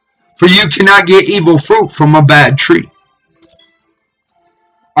 For you cannot get evil fruit from a bad tree.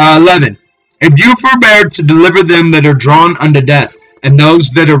 11. If you forbear to deliver them that are drawn unto death, and those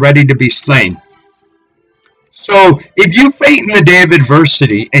that are ready to be slain. So, if you faint in the day of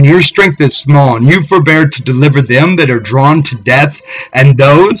adversity, and your strength is small, and you forbear to deliver them that are drawn to death, and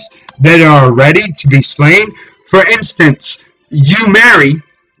those that are ready to be slain, for instance, you marry,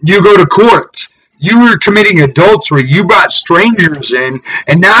 you go to court, you were committing adultery, you brought strangers in,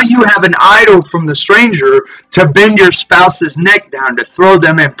 and now you have an idol from the stranger to bend your spouse's neck down, to throw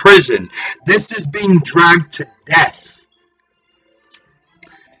them in prison. This is being dragged to death.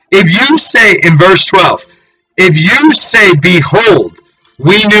 If you say, in verse 12, if you say, behold,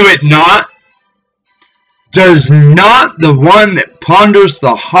 we knew it not, does not the one that ponders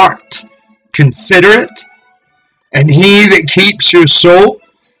the heart consider it? And he that keeps your soul,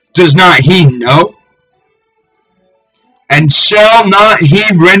 does not he know? And shall not he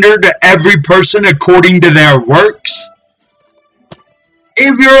render to every person according to their works?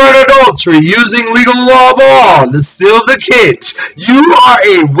 If you're in adultery, using legal law of law to steal the kids, you are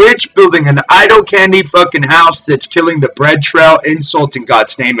a witch building an idol candy fucking house that's killing the bread trail, insulting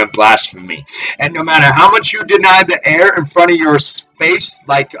God's name, and blasphemy. And no matter how much you deny the air in front of your face,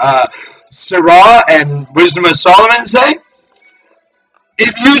 like Sirah and Wisdom of Solomon say,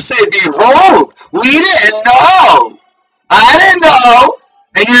 if you say, behold, we didn't know, I didn't know,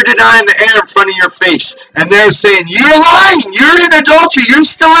 and you're denying the air in front of your face, and they're saying, you're lying, you're in adultery, you're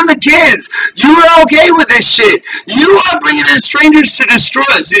still in the kids, you are okay with this shit, you are bringing in strangers to destroy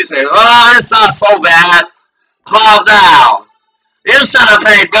us. You say, oh, it's not so bad, calm down, you should have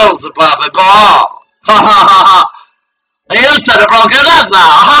paid bills above it, boy, ha ha ha ha, you should have broken up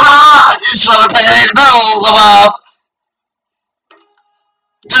now, ha ha ha, you should have paid bills above.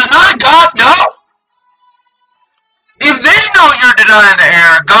 Does not God know? If they know you're denying the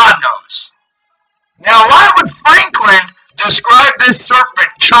air, God knows. Now, why would Franklin describe this serpent,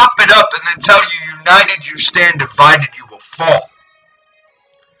 chop it up, and then tell you, united you stand, divided you will fall?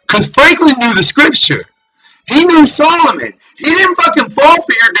 Because Franklin knew the scripture. He knew Solomon. He didn't fucking fall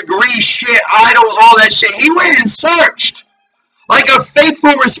for your degree shit, idols, all that shit. He went and searched like a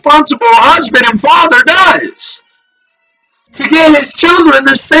faithful, responsible husband and father does. to give his children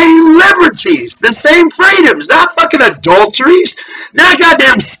the same liberties, the same freedoms, not fucking adulteries, not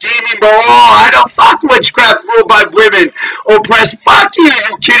goddamn scheming, bro. Oh, I don't fuck witchcraft ruled by women oppressed. Fuck you,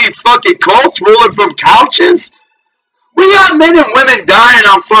 you kitty fucking cults ruling from couches. We got men and women dying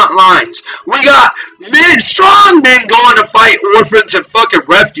on front lines. We got men, strong men going to fight orphans and fucking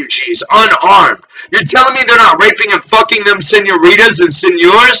refugees unarmed. You're telling me they're not raping and fucking them senoritas and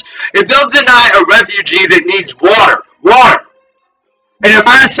senors? If they'll deny a refugee that needs water, and a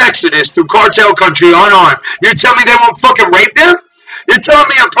mass exodus through cartel country unarmed, you're telling me they won't fucking rape them? You're telling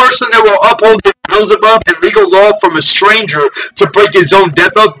me a person that will uphold the Beelzebub and legal law from a stranger to break his own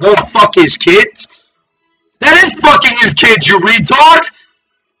death oath won't fuck his kids? That is fucking his kids, you retard!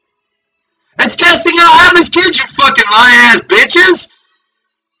 That's casting out half his kids, you fucking lying-ass bitches!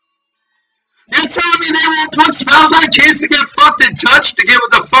 You're telling me they won't put spells on kids to get fucked and touched to get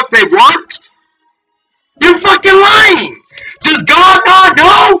what the fuck they want? You're fucking lying! Does God not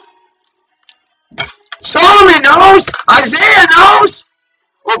know? Solomon knows. Isaiah knows.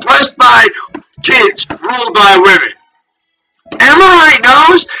 Oppressed by kids, ruled by women. Amorite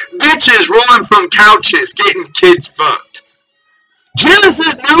knows. Bitches rolling from couches, getting kids fucked.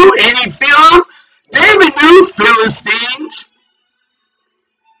 Genesis knew, and he feel them. David knew Philistines.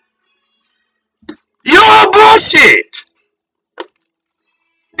 You're all bullshit.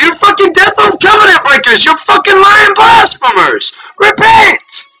 You're fucking death oath covenant breakers. You're fucking lying blasphemers.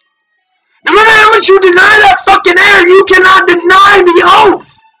 Repent. No matter how much you deny that fucking air, you cannot deny the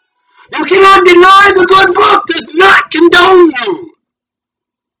oath. You cannot deny the good book does not condone you.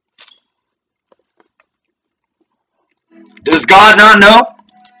 Does God not know?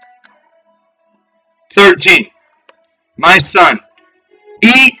 13. My son,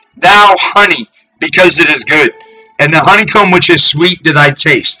 eat thou honey, because it is good, and the honeycomb which is sweet did I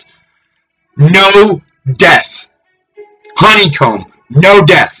taste. No death. Honeycomb, no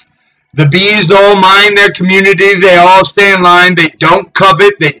death. The bees all mind their community. They all stay in line. They don't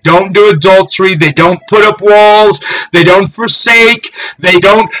covet. They don't do adultery. They don't put up walls. They don't forsake. They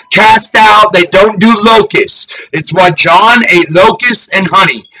don't cast out. They don't do locusts. It's why John ate locusts and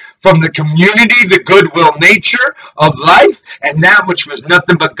honey. From the community, the goodwill nature of life, and that which was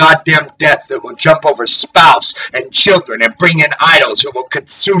nothing but goddamn death that will jump over spouse and children and bring in idols who will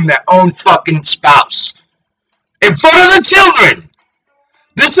consume their own fucking spouse. In front of the children!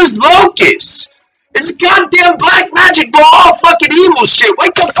 This is locusts! This is goddamn black magic, bro! All fucking evil shit!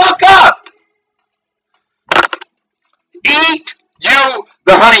 Wake the fuck up! Eat you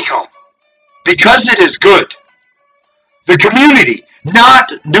the honeycomb, because it is good. The community, not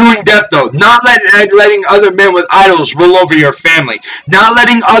doing death though, not letting other men with idols rule over your family, not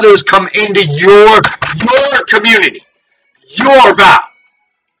letting others come into your community, your vow.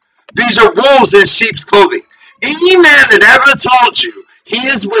 These are wolves in sheep's clothing. Any man that ever told you he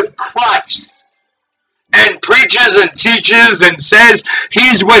is with Christ and preaches and teaches and says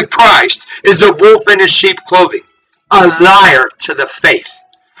he's with Christ is a wolf in his sheep clothing, a liar to the faith,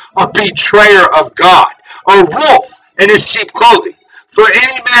 a betrayer of God, a wolf in his sheep clothing. For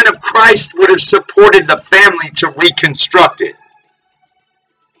any man of Christ would have supported the family to reconstruct it.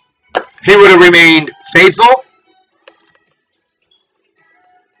 He would have remained faithful.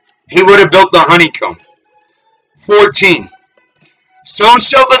 He would have built the honeycomb. 14. So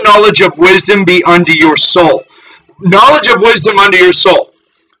shall the knowledge of wisdom be unto your soul. Knowledge of wisdom unto your soul.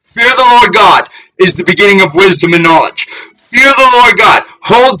 Fear the Lord God is the beginning of wisdom and knowledge. Fear the Lord God.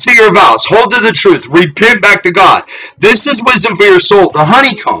 Hold to your vows. Hold to the truth. Repent back to God. This is wisdom for your soul, the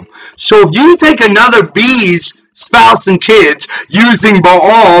honeycomb. So if you take another bee's spouse and kids, using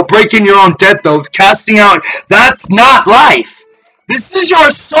Baal, breaking your own death oath, casting out, that's not life. This is your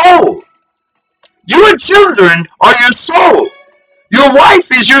soul. Your children are your soul. Your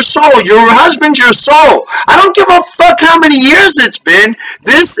wife is your soul. Your husband's your soul. I don't give a fuck how many years it's been.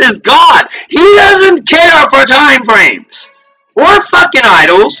 This is God. He doesn't care for time frames. Or fucking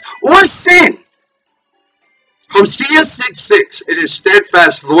idols. Or sin. Hosea 6:6. It is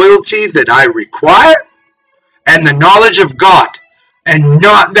steadfast loyalty that I require. And the knowledge of God. And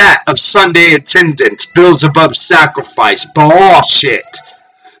not that of Sunday attendance. Bills above sacrifice. Bullshit.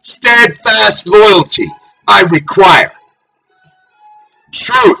 Steadfast loyalty I require.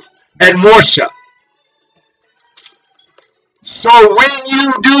 Truth and worship. So when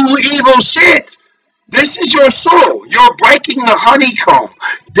you do evil shit, this is your soul. You're breaking the honeycomb.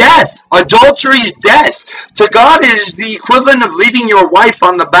 Death. Adultery is death. To God, it is the equivalent of leaving your wife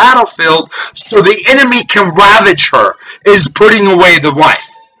on the battlefield so the enemy can ravage her, is putting away the wife.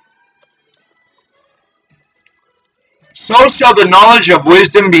 So shall the knowledge of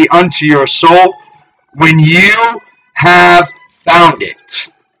wisdom be unto your soul when you have found it.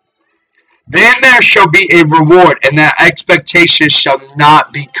 Then there shall be a reward, and that expectation shall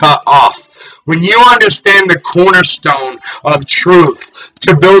not be cut off. When you understand the cornerstone of truth,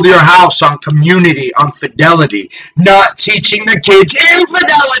 to build your house on community, on fidelity, not teaching the kids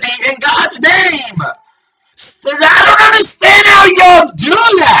infidelity in God's name. I don't understand how y'all do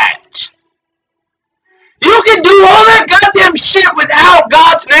that. You can do all that goddamn shit without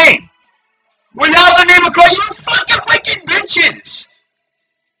God's name. Without the name of Christ. You fucking wicked bitches.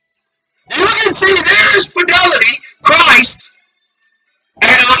 You can say there's fidelity, Christ,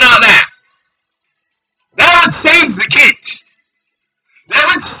 and I'm not that. That would save the kids. That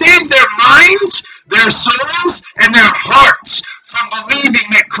would save their minds, their souls, and their hearts from believing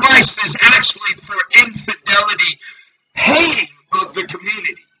that Christ is actually for infidelity, hating of the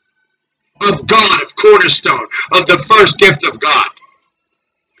community, of God, of Cornerstone, of the first gift of God.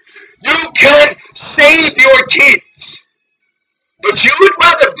 You can save your kids, but you would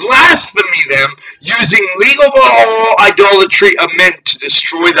rather blaspheme them using legal idolatry of men to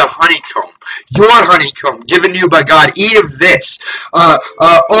destroy the honeycomb. Your honeycomb given to you by God. Eat of this.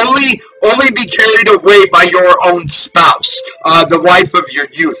 Only be carried away by your own spouse, the wife of your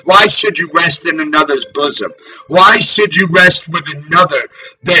youth. Why should you rest in another's bosom? Why should you rest with another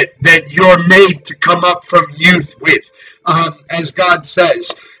that you're made to come up from youth with? As God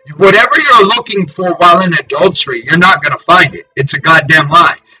says, whatever you're looking for while in adultery, you're not going to find it. It's a goddamn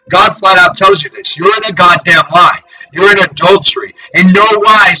lie. God flat out tells you this. You're in a goddamn lie. You're in adultery. In no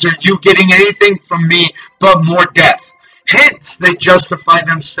wise are you getting anything from me but more death. Hence, they justify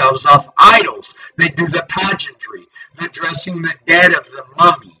themselves off idols. They do the pageantry, the dressing the dead of the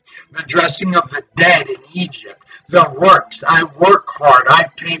mummy, the dressing of the dead in Egypt, the works. I work hard. I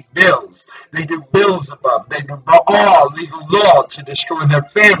pay bills. They do bills above. They do all legal law to destroy their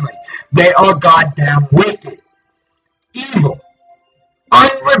family. They are goddamn wicked, evil,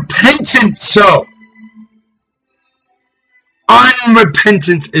 unrepentant. So,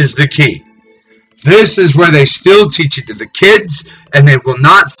 unrepentance is the key. This is where they still teach it to the kids, and they will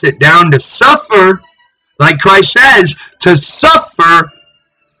not sit down to suffer, like Christ says, to suffer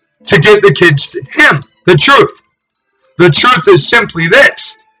to get the kids to Him, the truth. The truth is simply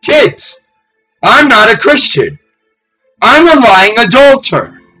this. Kids, I'm not a Christian. I'm a lying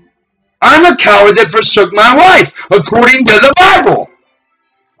adulterer. I'm a coward that forsook my wife, according to the Bible.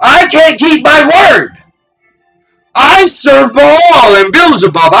 I can't keep my word. I serve Baal and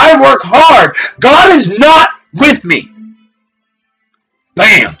Beelzebub. I work hard. God is not with me.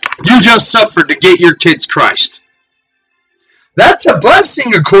 Bam! You just suffered to get your kids Christ. That's a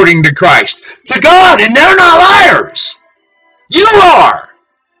blessing according to Christ, to God, and they're not liars. You are.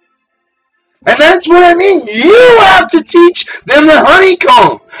 And that's what I mean. You have to teach them the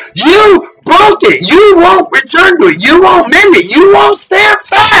honeycomb. You broke it. You won't return to it. You won't mend it. You won't stand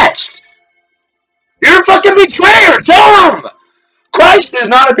fast. You're a fucking betrayer. Tell them. Christ is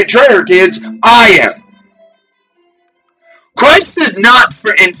not a betrayer, kids. I am. Christ is not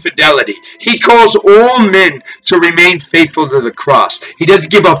for infidelity. He calls all men to remain faithful to the cross. He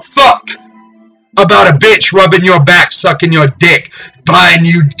doesn't give a fuck about a bitch rubbing your back, sucking your dick, buying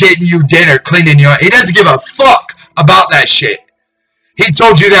you, getting you dinner, cleaning your... He doesn't give a fuck about that shit. He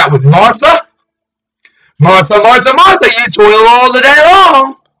told you that with Martha. Martha, Martha, Martha, you toil all the day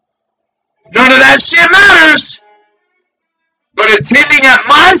long. None of that shit matters. But attending at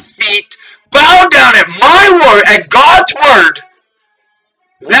my feet, bow down at my word, at God's word,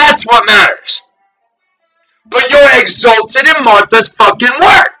 that's what matters. But you're exalted in Martha's fucking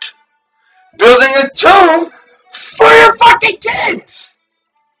work. Building a tomb for your fucking kids.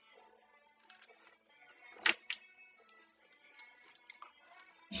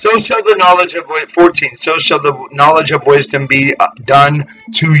 So shall the knowledge of 14. So shall the knowledge of wisdom be done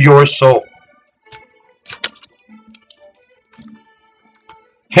to your soul.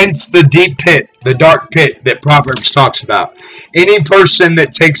 Hence the deep pit, the dark pit that Proverbs talks about. Any person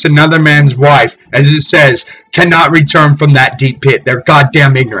that takes another man's wife, as it says, cannot return from that deep pit. They're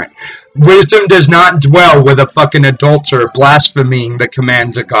goddamn ignorant. Wisdom does not dwell with a fucking adulterer blaspheming the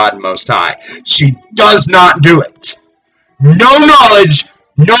commands of God Most High. She does not do it. No knowledge.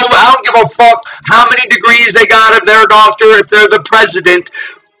 No, I don't give a fuck how many degrees they got if they're a doctor, if they're the president.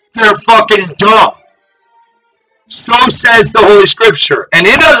 They're fucking dumb. So says the Holy Scripture. And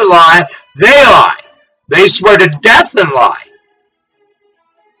it doesn't lie. They lie. They swear to death and lie.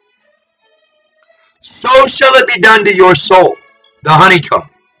 So shall it be done to your soul, the honeycomb.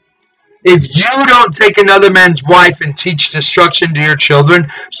 If you don't take another man's wife and teach destruction to your children,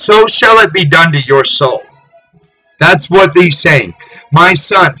 so shall it be done to your soul. That's what he's saying. My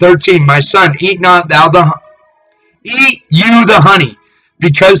son, 13, my son, eat not thou the Eat you the honey,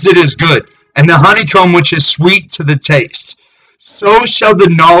 because it is good, and the honeycomb which is sweet to the taste. So shall the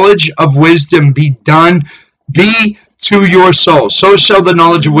knowledge of wisdom be to your soul. So shall the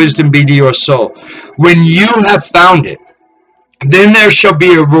knowledge of wisdom be to your soul. When you have found it, then there shall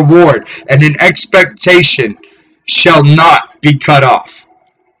be a reward, and an expectation shall not be cut off.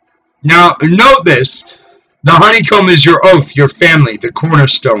 Now, note this. The honeycomb is your oath, your family, the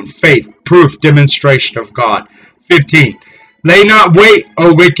cornerstone, faith, proof, demonstration of God. 15. Lay not wait,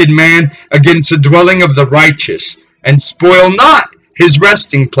 O wicked man, against the dwelling of the righteous, and spoil not his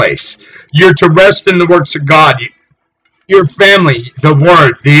resting place. You're to rest in the works of God, your family, the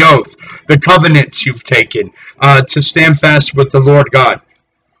word, the oath, the covenants you've taken, to stand fast with the Lord God.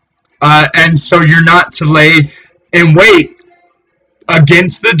 And so you're not to lay in wait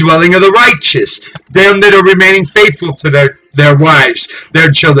against the dwelling of the righteous, them that are remaining faithful to their wives, their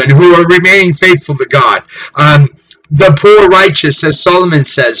children, who are remaining faithful to God. The poor righteous, as Solomon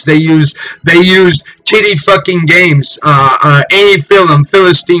says, they use kitty fucking games,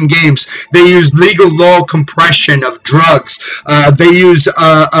 Philistine games. They use legal law compression of drugs. They use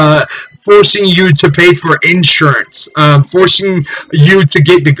forcing you to pay for insurance, forcing you to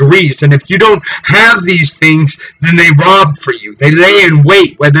get degrees. And if you don't have these things, then they rob for you. They lay in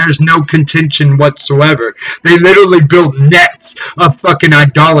wait where there's no contention whatsoever. They literally build nets of fucking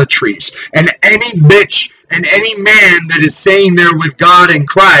idolatries. And any bitch and any man that is saying they're with God and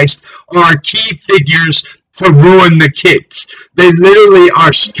Christ are key figures to ruin the kids. They literally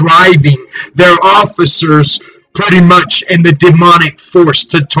are striving. They're officers pretty much in the demonic force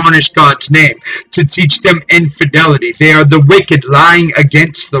to tarnish God's name, to teach them infidelity. They are the wicked lying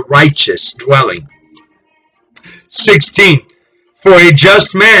against the righteous dwelling. 16. For a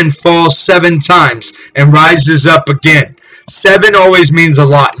just man falls 7 times and rises up again. 7 always means a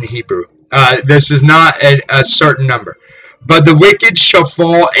lot in Hebrew. This is not a certain number. But the wicked shall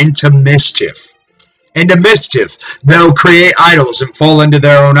fall into mischief. Into mischief. They'll create idols and fall into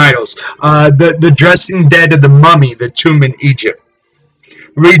their own idols. The dressing dead of the mummy, the tomb in Egypt.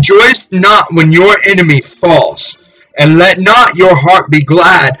 Rejoice not when your enemy falls, and let not your heart be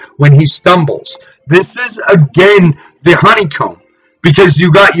glad when he stumbles. This is, again, the honeycomb. Because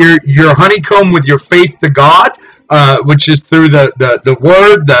you got your honeycomb with your faith to God, which is through the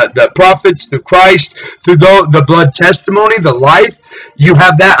word, the prophets, through Christ, through the blood testimony, the life. You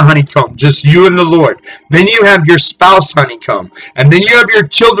have that honeycomb, just you and the Lord. Then you have your spouse honeycomb, and then you have your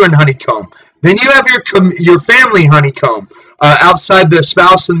children honeycomb. Then you have your family honeycomb outside the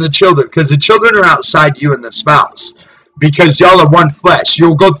spouse and the children, because the children are outside you and the spouse, because y'all are one flesh.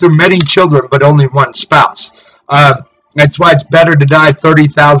 You'll go through many children, but only one spouse. That's why it's better to die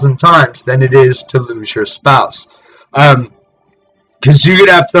 30,000 times than it is to lose your spouse. Because you could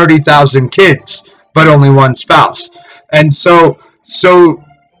have 30,000 kids, but only one spouse. And so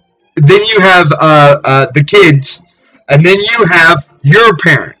then you have the kids, and then you have your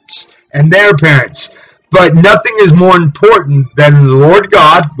parents and their parents. But nothing is more important than the Lord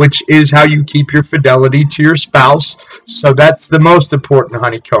God, which is how you keep your fidelity to your spouse. So that's the most important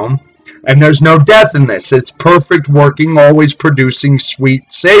honeycomb. And there's no death in this. It's perfect working, always producing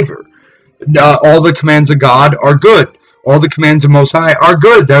sweet savor. All the commands of God are good. All the commands of Most High are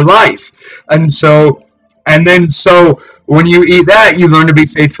good. They're life. And so when you eat that, you learn to be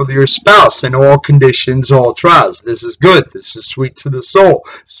faithful to your spouse in all conditions, all trials. This is good. This is sweet to the soul,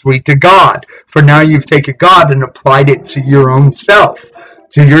 sweet to God. For now you've taken God and applied it to your own self,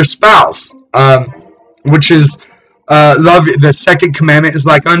 to your spouse, which is love. The second commandment is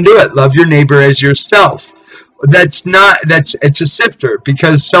like undo it. Love your neighbor as yourself. It's a sifter,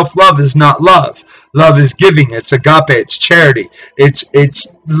 because self-love is not love. Love is giving. It's agape. It's charity. It's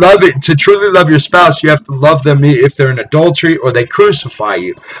love it. To truly love your spouse, you have to love them if they're in adultery or they crucify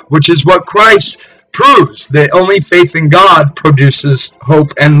you, which is what Christ proves, that only faith in God produces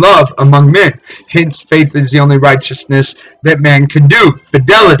hope and love among men. Hence, faith is the only righteousness that man can do.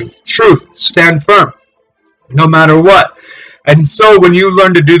 Fidelity, truth, stand firm, no matter what. And so when you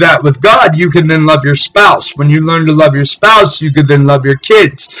learn to do that with God, you can then love your spouse. When you learn to love your spouse, you can then love your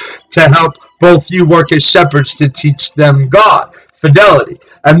kids, to help both you work as shepherds to teach them God, fidelity.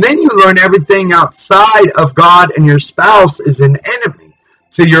 And then you learn everything outside of God, and your spouse is an enemy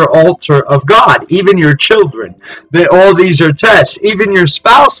to your altar of God, even your children. All these are tests. Even your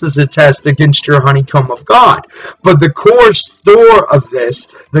spouse is a test against your honeycomb of God. But the core store of this,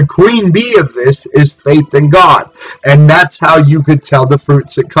 the queen bee of this, is faith in God. And that's how you could tell the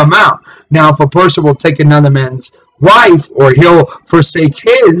fruits that come out. Now, if a person will take another man's wife, or he'll forsake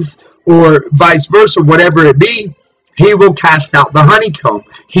his, or vice versa, whatever it be, He will cast out the honeycomb.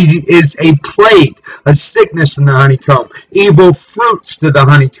 He is a plague, a sickness in the honeycomb, evil fruits to the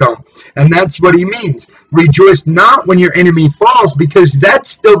honeycomb. And that's what he means. Rejoice not when your enemy falls, because that's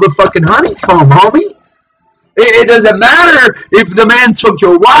still the fucking honeycomb, homie. It doesn't matter if the man took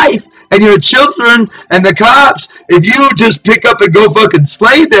your wife and your children and the cops. If you just pick up and go fucking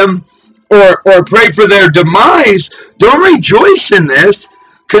slay them or pray for their demise, don't rejoice in this,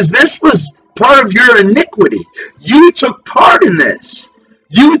 because this was part of your iniquity. You took part in this.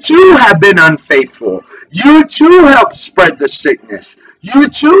 You too have been unfaithful. You too helped spread the sickness. You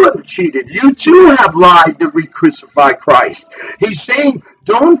too have cheated. You too have lied to re-crucify Christ. He's saying,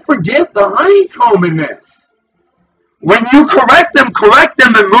 don't forget the honeycomb in this. When you correct them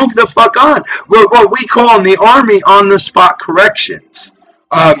and move the fuck on. What we call in the Army on-the-spot corrections.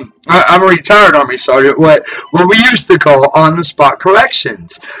 I'm a retired Army sergeant. What we used to call on-the-spot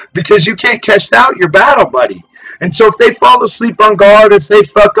corrections. Because you can't cast out your battle buddy. And so if they fall asleep on guard, if they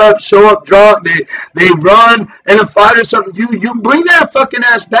fuck up, show up drunk, they run in a fight or something, you bring that fucking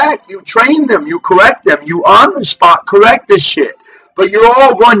ass back. You train them. You correct them. You on-the-spot correct this shit. But you're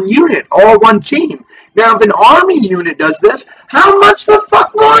all one unit, all one team. Now, if an Army unit does this, how much the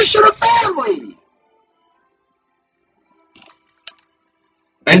fuck more should a family?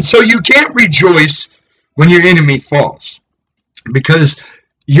 And so you can't rejoice when your enemy falls, because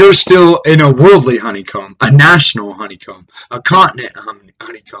you're still in a worldly honeycomb, a national honeycomb, a continent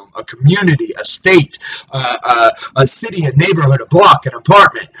honeycomb, a community, a state, a city, a neighborhood, a block, an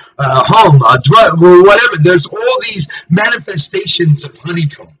apartment, a home, a drug, whatever. There's all these manifestations of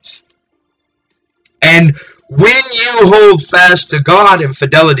honeycombs. And when you hold fast to God in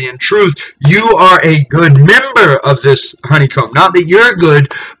fidelity and truth, you are a good member of this honeycomb. Not that you're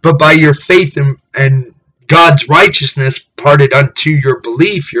good, but by your faith and God's righteousness parted unto your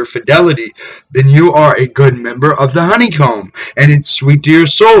belief, your fidelity, then you are a good member of the honeycomb. And it's sweet to your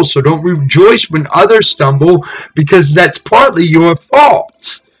soul. So don't rejoice when others stumble, because that's partly your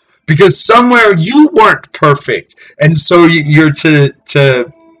fault. Because somewhere you weren't perfect. And so you're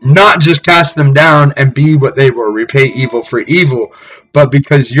to not just cast them down and be what they were, repay evil for evil, but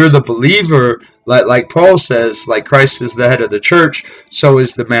because you're the believer, like Paul says, like Christ is the head of the church, so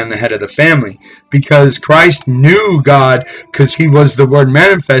is the man the head of the family. Because Christ knew God, because he was the word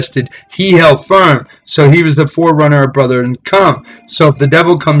manifested, he held firm, so he was the forerunner of brother and come. So if the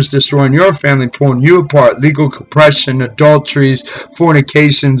devil comes destroying your family, pulling you apart, legal compression, adulteries,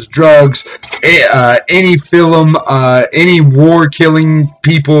 fornications, drugs, any film, any war killing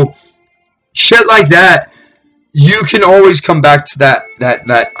people, shit like that, you can always come back to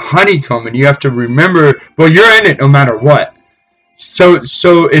that honeycomb, and you have to remember, well, you're in it no matter what.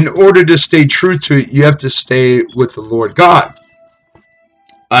 So in order to stay true to it, you have to stay with the Lord God.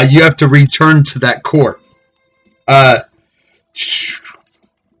 You have to return to that core.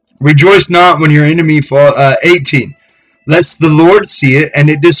 Rejoice not when your enemy fall. 18. Lest the Lord see it, and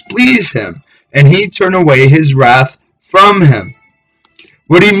it displease him, and he turn away his wrath from him.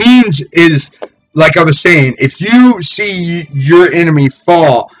 What he means is, like I was saying, if you see your enemy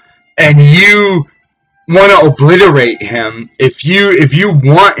fall and you want to obliterate him, if you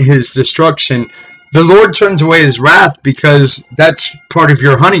want his destruction, the Lord turns away his wrath, because that's part of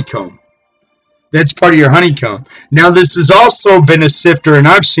your honeycomb. That's part of your honeycomb. Now, this has also been a sifter, and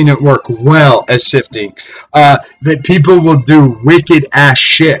I've seen it work well as sifting, that people will do wicked ass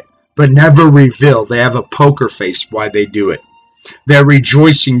shit, but never reveal. They have a poker face while they do it. They're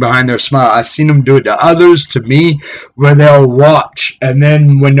rejoicing behind their smile. I've seen them do it to others, to me, where they'll watch, and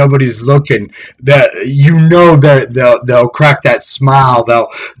then when nobody's looking, that they'll crack that smile, they'll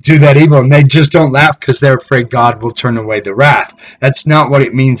do that evil, and they just don't laugh because they're afraid God will turn away the wrath. That's not what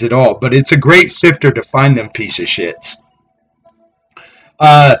it means at all. But it's a great sifter to find them piece of shits.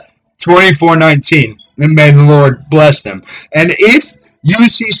 24:19. And may the Lord bless them. And if you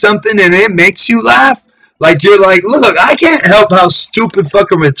see something and it makes you laugh, like you're like, look, I can't help how stupid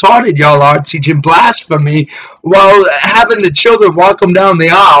fucking retarded y'all are teaching blasphemy while having the children walk them down the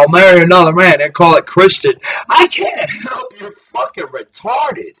aisle, marry another man, and call it Christian. I can't help you're fucking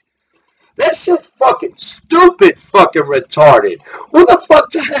retarded. That's just fucking stupid fucking retarded. Who the fuck?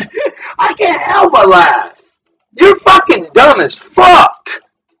 I can't help but laugh. You're fucking dumb as fuck.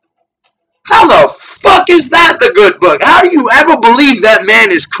 How the fuck is that the good book? How do you ever believe that man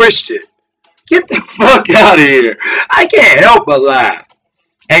is Christian? Get the fuck out of here. I can't help but laugh.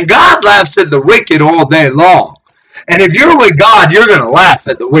 And God laughs at the wicked all day long. And if you're with God, you're going to laugh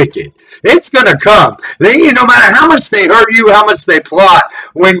at the wicked. It's going to come. No matter how much they hurt you, how much they plot,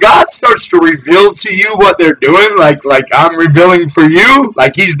 when God starts to reveal to you what they're doing, like I'm revealing for you,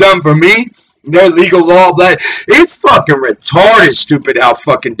 like he's done for me, Their legal law, but it's fucking retarded stupid how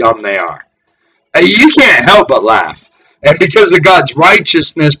fucking dumb they are. You can't help but laugh. And because of God's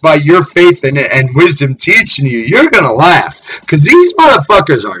righteousness by your faith in it and wisdom teaching you, you're going to laugh. Because these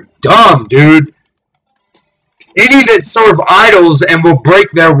motherfuckers are dumb, dude. Any that serve idols and will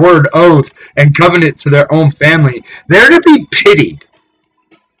break their word oath and covenant to their own family, they're to be pitied.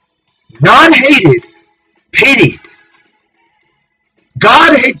 Not hated, pitied.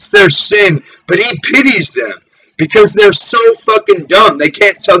 God hates their sin, but he pities them because they're so fucking dumb. They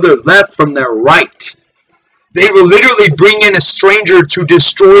can't tell their left from their right. They will literally bring in a stranger to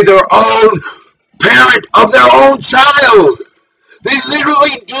destroy their own parent of their own child. They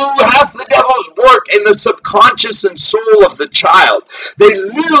literally do half the devil's work in the subconscious and soul of the child. They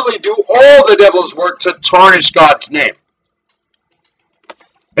literally do all the devil's work to tarnish God's name.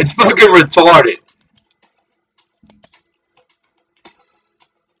 It's fucking retarded.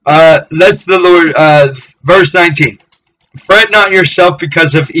 Let's the Lord, verse 19. Fret not yourself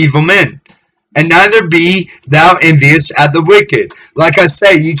because of evil men, and neither be thou envious at the wicked. Like I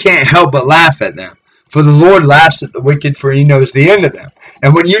say, you can't help but laugh at them. For the Lord laughs at the wicked, for he knows the end of them.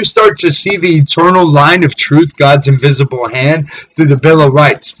 And when you start to see the eternal line of truth, God's invisible hand, through the Bill of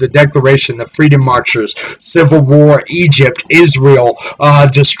Rights, the Declaration, the Freedom Marchers, Civil War, Egypt, Israel,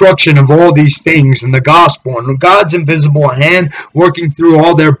 destruction of all these things, and the gospel, and God's invisible hand working through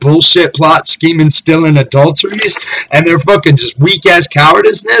all their bullshit plots, scheming, stealing, adulteries, and their fucking just weak-ass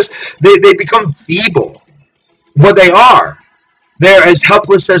cowardiceness, they become feeble. What they are. They're as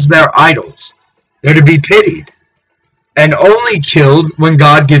helpless as their idols. They're to be pitied and only killed when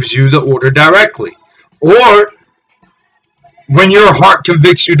God gives you the order directly or when your heart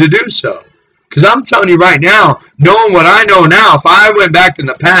convicts you to do so. Because I'm telling you right now, knowing what I know now, if I went back in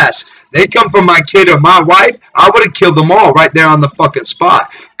the past, they'd come from my kid or my wife, I would have killed them all right there on the fucking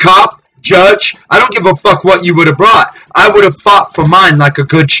spot. Cop, judge, I don't give a fuck what you would have brought. I would have fought for mine like a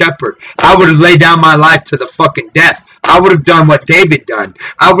good shepherd. I would have laid down my life to the fucking death. I would have done what David done.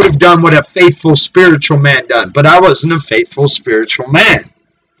 I would have done what a faithful spiritual man done. But I wasn't a faithful spiritual man.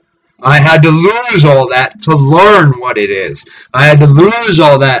 I had to lose all that to learn what it is. I had to lose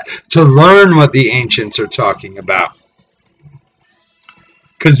all that to learn what the ancients are talking about.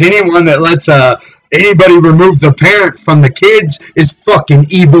 Because anyone that lets anybody remove the parent from the kids is fucking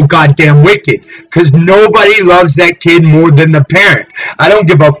evil, goddamn wicked. Because nobody loves that kid more than the parent. I don't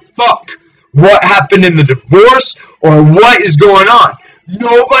give a fuck what happened in the divorce or what is going on.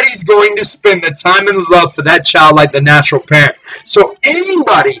 Nobody's going to spend the time and love for that child like the natural parent. So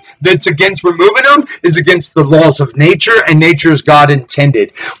anybody that's against removing them is against the laws of nature and nature as God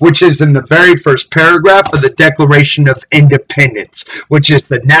intended, which is in the very first paragraph of the Declaration of Independence, which is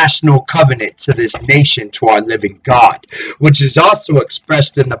the national covenant to this nation, to our living God, which is also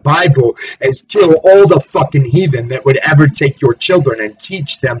expressed in the Bible as kill all the fucking heathen that would ever take your children and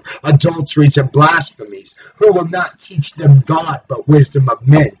teach them adulteries and blasphemies, who will not teach them God but wisdom of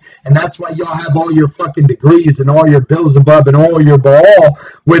men. And that's why y'all have all your fucking degrees and all your bills above and all your Baal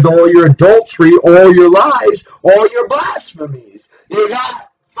with all your adultery, all your lies, all your blasphemies. You got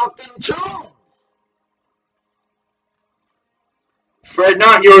fucking tombs. Fret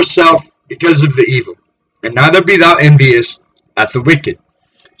not yourself because of the evil, and neither be thou envious at the wicked.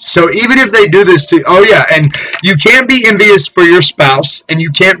 So even if they do this to, oh yeah, and you can't be envious for your spouse, and you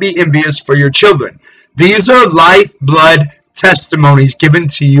can't be envious for your children. These are lifeblood testimonies given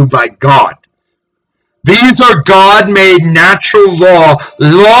to you by God. These are God-made natural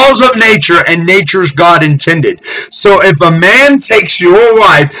laws of nature, and nature's God intended. So if a man takes your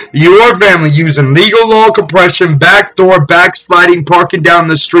wife, your family, using legal law, compression, backdoor, backsliding, parking down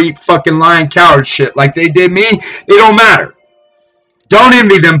the street, fucking lying coward shit like they did me, it don't matter. Don't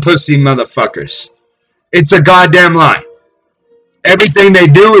envy them pussy motherfuckers. It's a goddamn lie. Everything they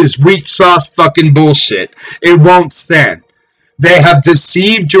do is weak sauce fucking bullshit. It won't stand. They have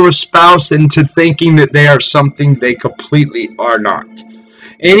deceived your spouse into thinking that they are something they completely are not.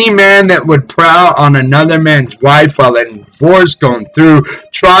 Any man that would prowl on another man's wife while in divorce, going through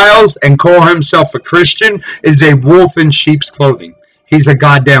trials, and call himself a Christian is a wolf in sheep's clothing. He's a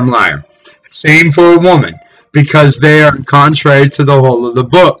goddamn liar. Same for a woman, because they are contrary to the whole of the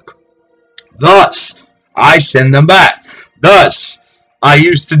book. Thus, I send them back. Thus, I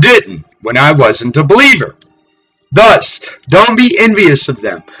used to didn't when I wasn't a believer. Thus, don't be envious of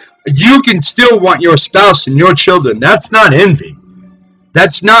them. You can still want your spouse and your children. That's not envy.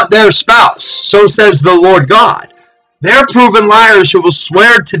 That's not their spouse. So says the Lord God. They're proven liars who will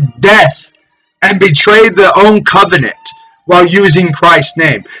swear to death and betray their own covenant while using Christ's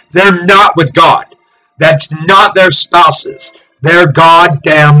name. They're not with God. That's not their spouses. They're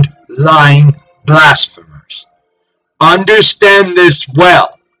God-damned lying blasphemers. Understand this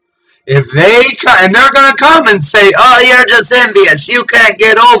well. If they come, and they're going to come and say, oh, you're just envious, you can't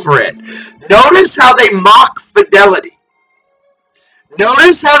get over it. Notice how they mock fidelity.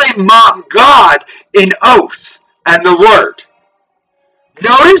 Notice how they mock God in oath and the word.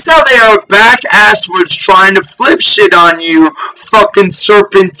 Notice how they are back-asswards trying to flip shit on you, fucking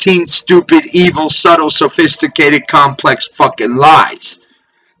serpentine, stupid, evil, subtle, sophisticated, complex fucking lies.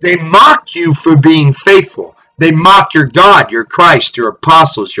 They mock you for being faithful. They mock your God, your Christ, your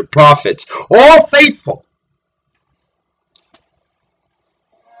apostles, your prophets, all faithful.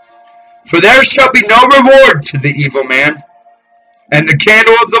 For there shall be no reward to the evil man, and the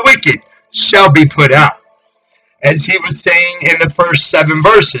candle of the wicked shall be put out. As he was saying in the first 7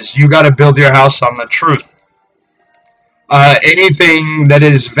 verses, you got to build your house on the truth. Anything that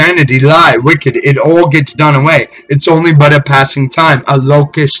is vanity, lie, wicked, it all gets done away. It's only but a passing time, a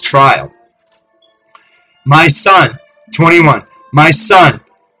locust trial. My son, 21, my son,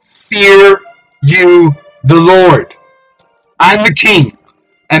 fear you the Lord. I'm the king,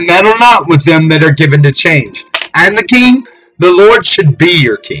 and meddle not with them that are given to change. I'm the king, the Lord should be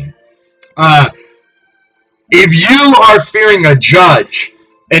your king. If you are fearing a judge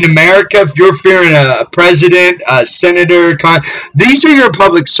in America, if you're fearing a president, a senator, these are your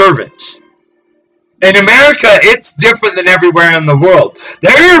public servants. In America, it's different than everywhere in the world.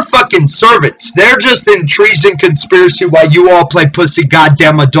 They're your fucking servants. They're just in treason conspiracy while you all play pussy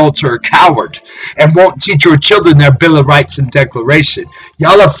goddamn adults or a coward and won't teach your children their Bill of Rights and Declaration.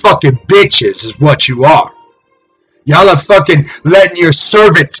 Y'all are fucking bitches is what you are. Y'all are fucking letting your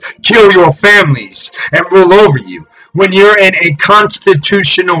servants kill your families and rule over you. When you're in a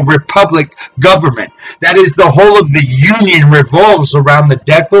constitutional republic government, that is, the whole of the union revolves around the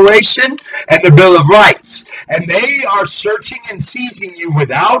Declaration and the Bill of Rights. And they are searching and seizing you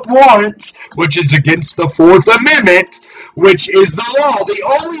without warrants, which is against the 4th Amendment, which is the law, the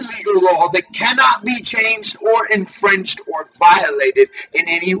only legal law that cannot be changed or infringed or violated in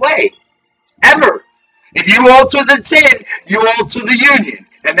any way. Ever. If you alter the 10, you alter the union.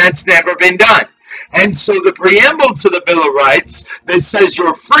 And that's never been done. And so the preamble to the Bill of Rights that says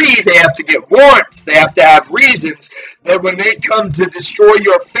you're free, they have to get warrants. They have to have reasons that when they come to destroy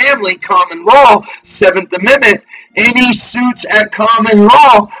your family, common law, 7th Amendment, any suits at common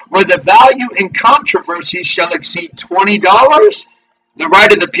law where the value in controversy shall exceed $20, the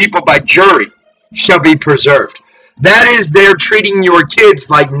right of the people by jury shall be preserved. That is, they're treating your kids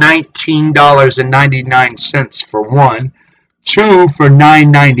like $19.99 for 1, 2 for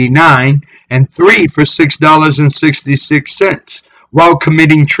 $9.99, and 3 for $6.66, while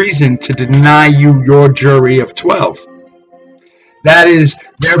committing treason to deny you your jury of 12. That is,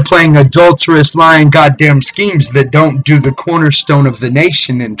 they're playing adulterous, lying goddamn schemes that don't do the cornerstone of the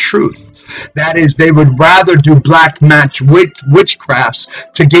nation in truth. That is, they would rather do black match witchcrafts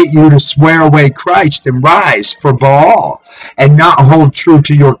to get you to swear away Christ and rise for Baal and not hold true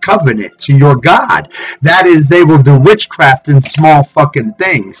to your covenant, to your God. That is, they will do witchcraft in small fucking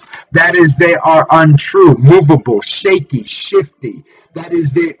things. That is, they are untrue, movable, shaky, shifty. That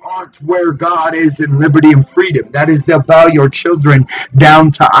is, they aren't where God is in liberty and freedom. That is, they'll bow your children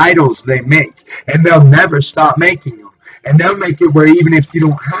down to idols they make. And they'll never stop making them. And they'll make it where even if you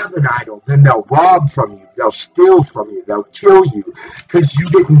don't have an idol, then they'll rob from you. They'll steal from you. They'll kill you because you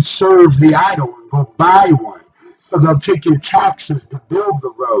didn't serve the idol and go buy one. So they'll take your taxes to build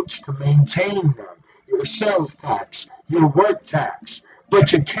the roads, to maintain them, your sales tax, your work tax.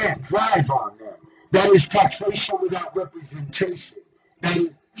 But you can't drive on them. That is taxation without representation. That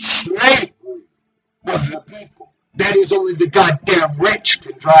is slavery of the people. That is, only the goddamn rich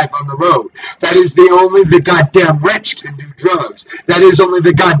can drive on the road. That is, only the goddamn rich can do drugs. That is, only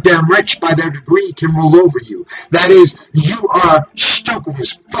the goddamn rich by their degree can rule over you. That is, you are stupid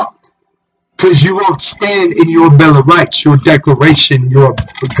as fuck. Because you won't stand in your Bill of Rights, your Declaration, your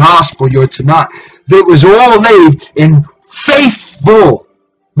Gospel, your Tanakh. That was all laid in faithful.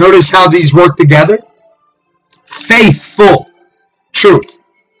 Notice how these work together? Faithful truth.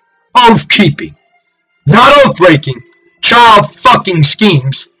 Oath-keeping. Not oath-breaking, child-fucking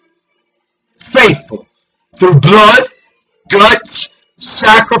schemes. Faithful. Through blood, guts,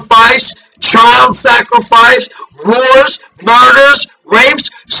 sacrifice, child sacrifice, wars, murders, rapes,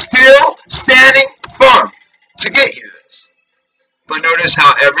 still standing firm to get you this. But notice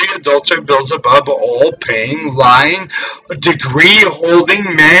how every adulterer builds above all, paying, lying,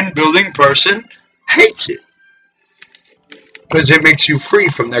 degree-holding, man-building person hates it. Because it makes you free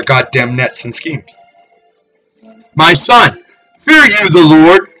from their goddamn nets and schemes. My son, fear you the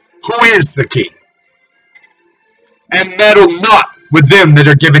Lord, who is the King, and meddle not with them that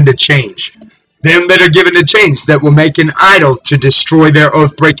are given to change. Them that are given to change, that will make an idol to destroy their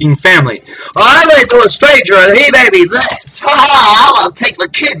oath-breaking family. I went to a stranger and he made me this. Ha ha, I'm going to take the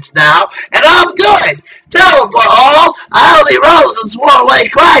kids now and I'm good. Tell them, Paul, I only rose and swore away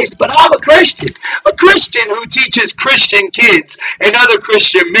Christ, but I'm a Christian. A Christian who teaches Christian kids and other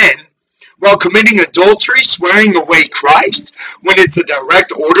Christian men while committing adultery, swearing away Christ, when it's a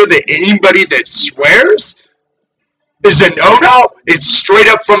direct order that anybody that swears is a no-no. It's straight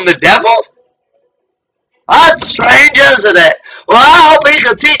up from the devil. That's strange, isn't it? Well, I hope he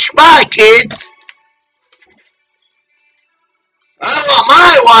can teach my kids. I want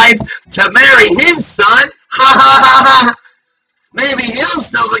my wife to marry his son. Ha ha ha ha. Maybe he'll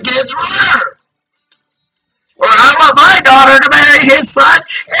steal the kids from her. Or I want my daughter to marry his son.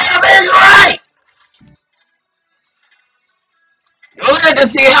 It'll be right. You'll get to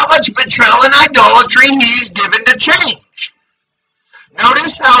see how much betrayal and idolatry he's given to change.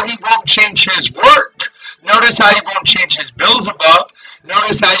 Notice how he won't change his work. Notice how he won't change his bills above.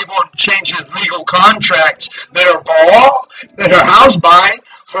 Notice how he won't change his legal contracts that are Baal, that are house buying,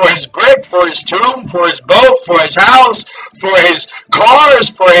 for his brick, for his tomb, for his boat, for his house, for his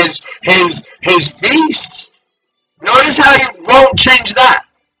cars, for his feasts. Notice how he won't change that.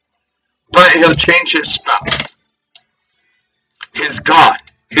 But he'll change his spouse, his God,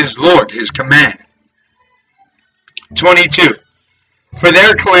 his Lord, his command. 22. For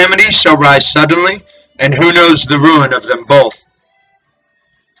their calamity shall rise suddenly, and who knows the ruin of them both?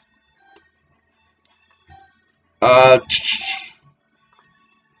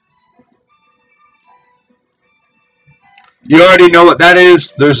 You already know what that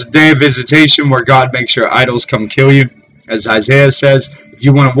is. There's a day of visitation where God makes your idols come kill you. As Isaiah says, if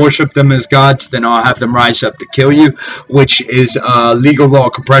you want to worship them as gods, then I'll have them rise up to kill you, which is legal law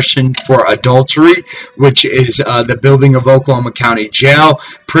compression for adultery, which is the building of Oklahoma County Jail,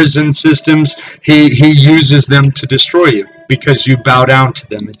 prison systems. He uses them to destroy you because you bow down to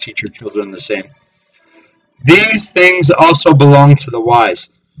them and teach your children the same. These things also belong to the wise.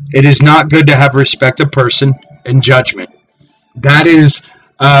 It is not good to have respect of person and judgment. That is,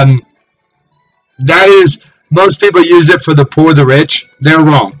 most people use it for the poor, the rich. They're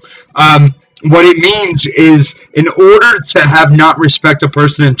wrong. What it means is, in order to have not respect of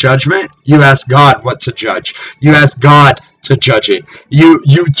person and judgment, you ask God what to judge. You ask God to judge it.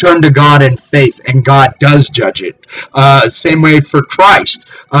 You turn to God in faith, and God does judge it. Same way for Christ.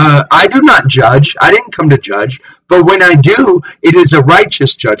 I do not judge. I didn't come to judge. But when I do, it is a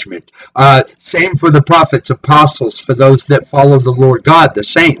righteous judgment. Same for the prophets, apostles, for those that follow the Lord God, the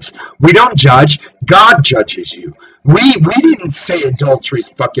saints. We don't judge. God judges you. We didn't say adultery is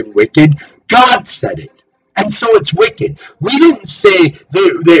fucking wicked. God said it. And so it's wicked. We didn't say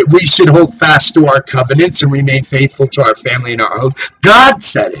that we should hold fast to our covenants and remain faithful to our family and our oath. God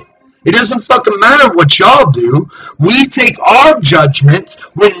said it. It doesn't fucking matter what y'all do. We take our judgments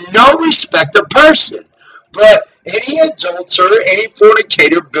with no respect of person. But any adulterer, any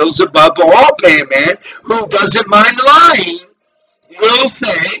fornicator, Beelzebub, or all pay man who doesn't mind lying will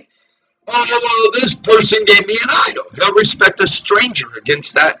say, oh, well, this person gave me an idol. He'll respect a stranger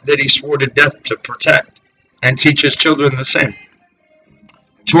against that he swore to death to protect, and teach his children the same.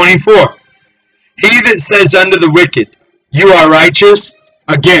 24. He that says unto the wicked, you are righteous.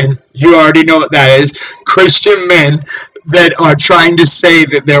 Again, you already know what that is. Christian men that are trying to say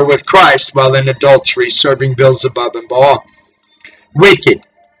that they're with Christ while in adultery, serving Beelzebub and Baal. Wicked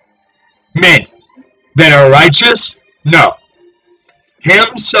men that are righteous? No.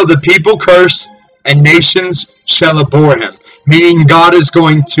 Him shall the people curse, and nations shall abhor him. Meaning God is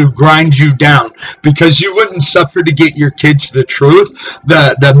going to grind you down because you wouldn't suffer to get your kids the truth.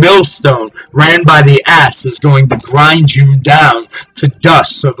 The millstone ran by the ass is going to grind you down to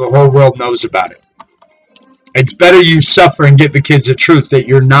dust so the whole world knows about it. It's better you suffer and get the kids the truth that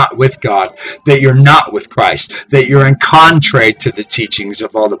you're not with God, that you're not with Christ, that you're in contrary to the teachings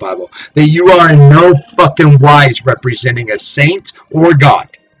of all the Bible, that you are in no fucking wise representing a saint or God.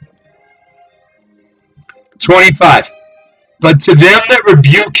 25. But to them that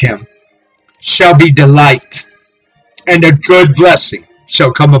rebuke him shall be delight, and a good blessing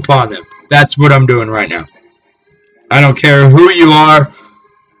shall come upon them. That's what I'm doing right now. I don't care who you are.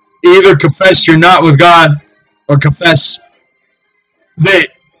 Either confess you're not with God, or confess that,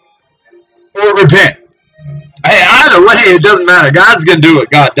 or repent. Hey, either way, it doesn't matter. God's going to do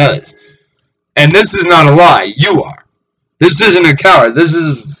what God does. And this is not a lie. You are. This isn't a coward. This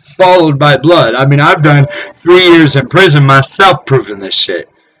is followed by blood. I mean, I've done 3 years in prison myself proving this shit.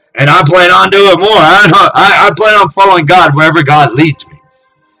 And I plan on doing more. I plan on following God wherever God leads me.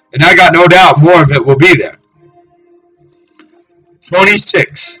 And I got no doubt more of it will be there.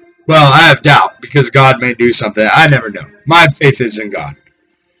 26. Well, I have doubt because God may do something. I never know. My faith is in God.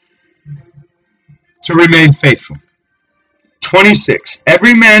 To remain faithful. 26.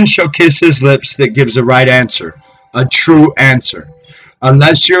 Every man shall kiss his lips that gives a right answer, a true answer.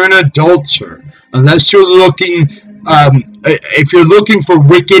 Unless you're an adulterer, unless you're looking, if you're looking for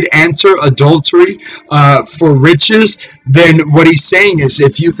wicked answer, adultery, for riches, then what he's saying is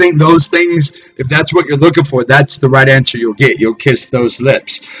if you think those things, if that's what you're looking for, that's the right answer you'll get. You'll kiss those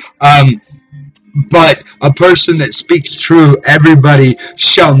lips. But a person that speaks true, everybody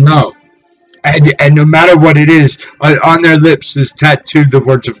shall know. And no matter what it is, on their lips is tattooed the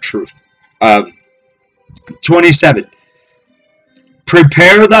words of truth. 27.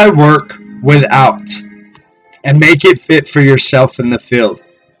 Prepare thy work without, and make it fit for yourself in the field,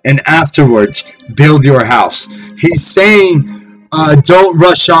 and afterwards build your house. He's saying, don't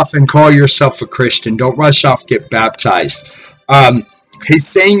rush off and call yourself a Christian. Don't rush off, get baptized. He's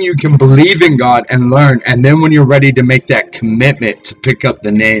saying you can believe in God and learn, and then when you're ready to make that commitment to pick up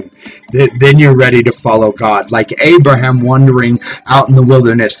the name, then you're ready to follow God. Like Abraham wandering out in the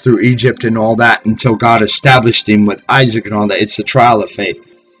wilderness through Egypt and all that until God established him with Isaac and all that. It's a trial of faith.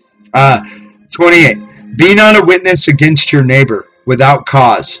 28. Be not a witness against your neighbor without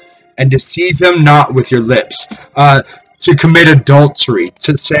cause, and deceive him not with your lips. To commit adultery,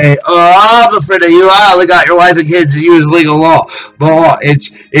 to say, "Oh, I'm afraid of you. I only got your wife and kids and use legal law." But it's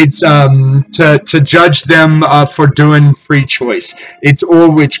to judge them for doing free choice. It's all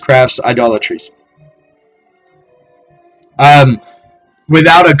witchcrafts, idolatries.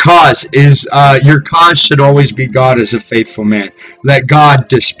 Without a cause is your cause should always be God as a faithful man. Let God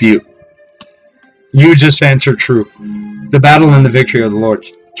dispute. You just answer true. The battle and the victory are the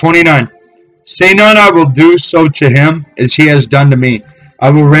Lord's. 29. Say not, I will do so to him as he has done to me. I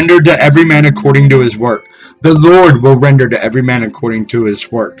will render to every man according to his work. The Lord will render to every man according to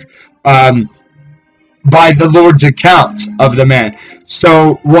his work. By the Lord's account of the man.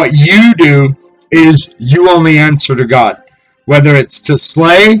 So what you do is you only answer to God. Whether it's to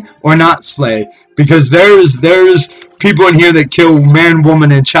slay or not slay. Because there's people in here that kill man,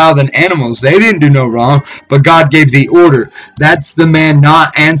 woman, and child and animals. They didn't do no wrong, but God gave the order. That's the man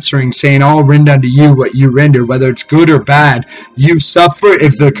not answering, saying, I'll render unto you what you render. Whether it's good or bad, you suffer.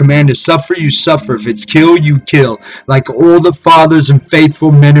 If the command is suffer, you suffer. If it's kill, you kill. Like all the fathers and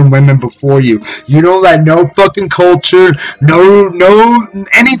faithful men and women before you. You don't let no fucking culture, no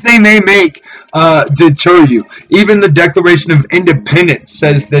anything they make deter you. Even the Declaration of Independence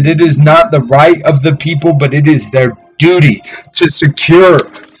says that it is not the right of the people, but it is their duty to secure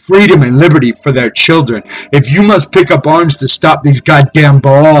freedom and liberty for their children. If you must pick up arms to stop these goddamn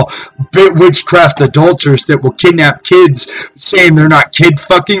witchcraft adulterers that will kidnap kids, saying they're not kid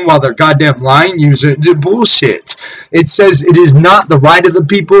fucking while they're goddamn lying, using bullshit. It says it is not the right of the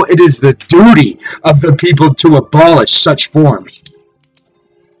people, it is the duty of the people to abolish such forms.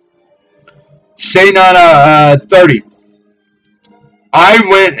 Say not 30.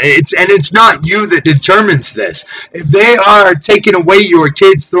 It's not you that determines this. If they are taking away your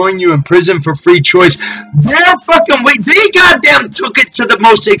kids, throwing you in prison for free choice, they're fucking wait. They goddamn took it to the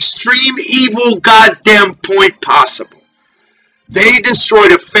most extreme evil goddamn point possible. They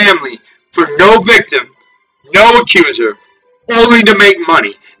destroyed a family for no victim, no accuser, only to make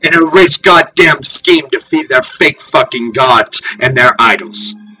money in a rich goddamn scheme to feed their fake fucking gods and their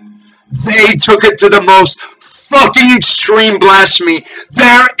idols. They took it to the most fucking extreme blasphemy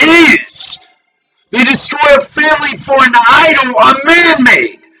there is. They destroy a family for an idol, a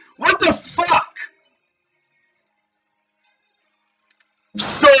man-made. What the fuck?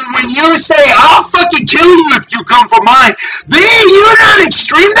 So when you say, I'll fucking kill you if you come for mine, you're not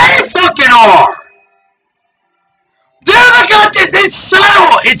extreme, they fucking are. They're the goddamn, it's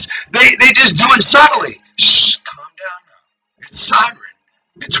subtle. They just do it subtly. Shh, calm down now. It's siren.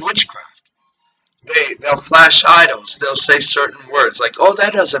 It's witchcraft. They'll flash idols. They'll say certain words like, oh,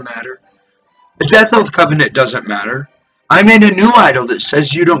 that doesn't matter. The death oath covenant doesn't matter. I made a new idol that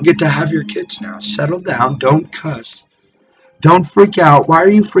says you don't get to have your kids now. Settle down. Don't cuss. Don't freak out. Why are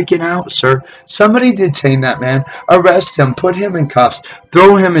you freaking out, sir? Somebody detain that man. Arrest him. Put him in cuffs.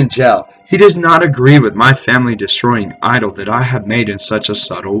 Throw him in jail. He does not agree with my family destroying idol that I have made in such a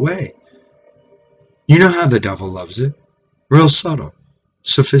subtle way. You know how the devil loves it. Real subtle.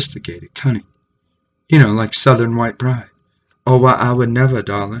 Sophisticated. Cunning. You know, like Southern White Bride. Oh, well, I would never,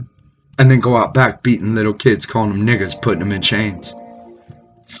 darling. And then go out back beating little kids, calling them niggas, putting them in chains.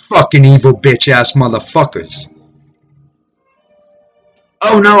 Fucking evil bitch-ass motherfuckers.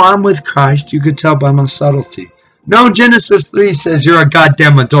 Oh, no, I'm with Christ. You could tell by my subtlety. No, Genesis 3 says you're a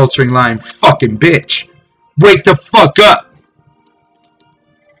goddamn adultering lying fucking bitch. Wake the fuck up.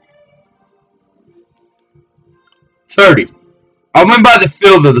 30. I went by the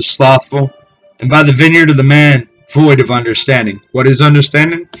field of the slothful, and by the vineyard of the man void of understanding. What is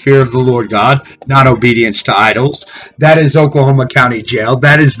understanding? Fear of the Lord God, not obedience to idols. That is Oklahoma County Jail.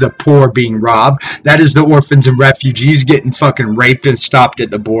 That is the poor being robbed. That is the orphans and refugees getting fucking raped and stopped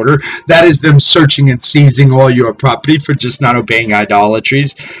at the border. That is them searching and seizing all your property for just not obeying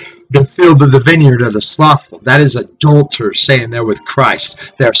idolatries. The field of the vineyard of the slothful. That is adulterers saying they're with Christ.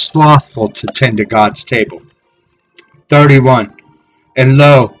 They're slothful to tend to God's table. 31. And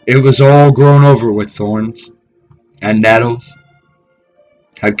lo, it was all grown over with thorns, and nettles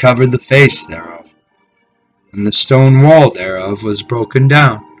had covered the face thereof, and the stone wall thereof was broken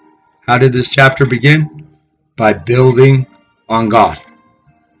down. How did this chapter begin? By building on God.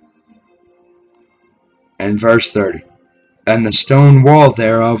 And verse 30. And the stone wall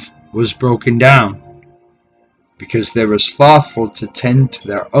thereof was broken down, because they were slothful to tend to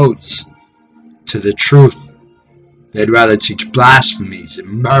their oaths, to the truth. They'd rather teach blasphemies and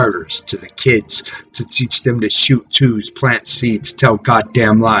murders to the kids, to teach them to shoot twos, plant seeds, tell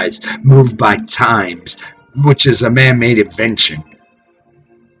goddamn lies, move by times, which is a man-made invention.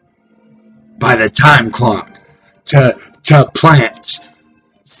 By the time clock, to plant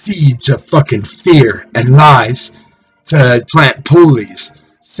seeds of fucking fear and lies, to plant pulleys,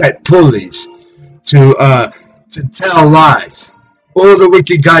 set pulleys, to tell lies. All the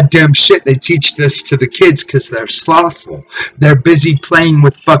wicked goddamn shit they teach this to the kids because they're slothful. They're busy playing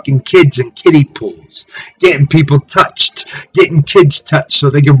with fucking kids in kiddie pools, getting people touched, getting kids touched so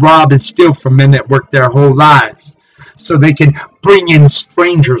they can rob and steal from men that work their whole lives. So they can bring in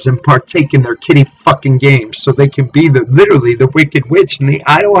strangers and partake in their kiddie fucking games so they can be literally the wicked witch in the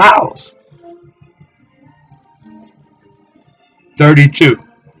idol house. 32.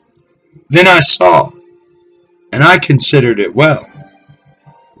 Then I saw, and I considered it well.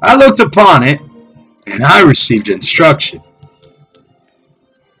 I looked upon it, and I received instruction.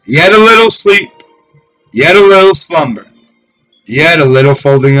 Yet a little sleep, yet a little slumber, yet a little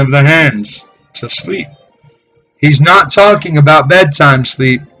folding of the hands to sleep. He's not talking about bedtime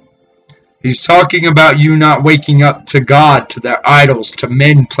sleep. He's talking about you not waking up to God, to their idols, to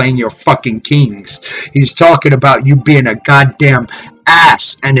men playing your fucking kings. He's talking about you being a goddamn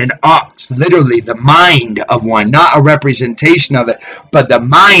ass and an ox, literally the mind of one, not a representation of it, but the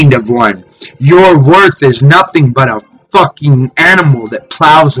mind of one. Your worth is nothing but a fucking animal that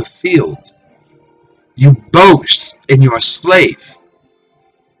plows a field. You boast in your slave.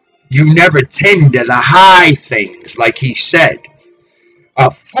 You never tend to the high things, like he said. A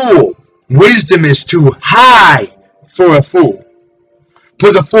fool, wisdom is too high for a fool.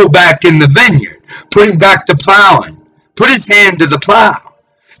 Put the fool back in the vineyard, put him back to plowing. Put his hand to the plow.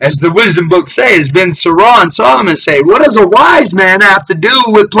 As the wisdom book says, Ben Sirah and Solomon say, what does a wise man have to do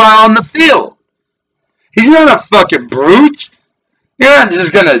with plowing the field? He's not a fucking brute. You're not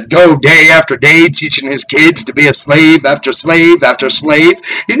just going to go day after day teaching his kids to be a slave after slave after slave.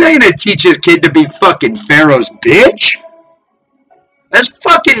 He's not going to teach his kid to be fucking Pharaoh's bitch. That's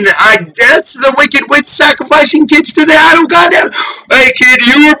the wicked witch sacrificing kids to the idol goddamn. Hey kid,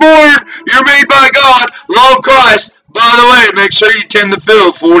 you were born, you're made by God, love Christ. By the way, make sure you tend the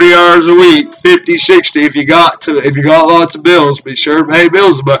field 40 hours a week, 50, 60 if you got lots of bills, be sure to pay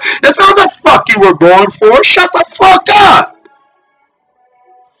bills. But that's not the fuck you were born for. Shut the fuck up.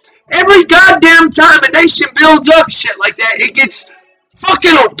 Every goddamn time a nation builds up shit like that, it gets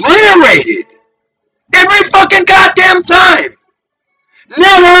fucking obliterated. Every fucking goddamn time.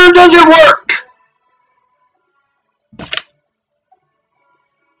 Never does it work.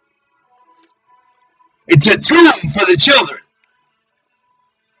 It's a tomb for the children.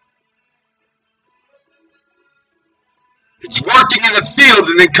 It's working in the field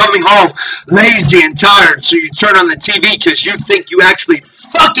and then coming home lazy and tired, so you turn on the TV because you think you actually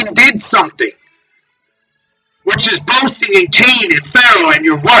fucking did something. Which is boasting in Cain and Pharaoh and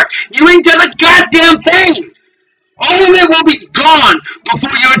your work. You ain't done a goddamn thing. All of it will be gone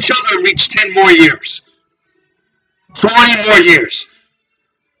before your children reach 10 more years. 20 more years.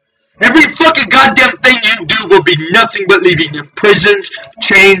 Every fucking goddamn thing you do will be nothing but leaving them prisons,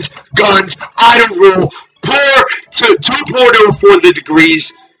 chains, guns, idle rule, too poor to afford the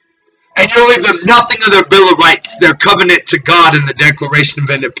degrees, and you'll leave them nothing of their Bill of Rights, their covenant to God and the Declaration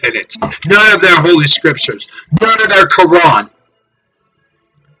of Independence, none of their holy scriptures, none of their Quran,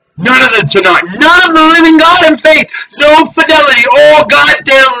 none of the Tanakh, none of the living God and faith, no fidelity, all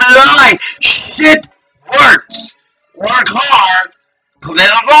goddamn lie, shit works. Work hard, commit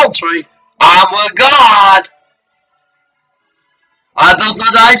adultery, I'm with God. I built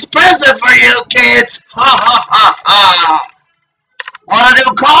a nice present for you kids, ha ha ha ha. Want a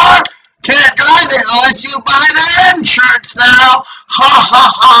new car? Can't drive it unless you buy their insurance now. Ha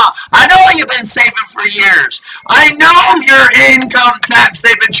ha ha. I know you've been saving for years. I know your income tax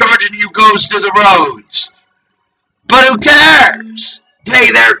they've been charging you goes to the roads. But who cares?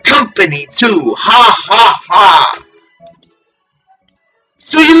 Pay their company too. Ha ha ha.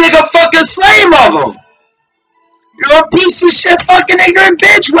 So you make a fucking slave of them. You're a piece of shit fucking ignorant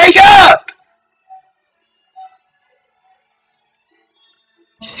bitch. Wake up.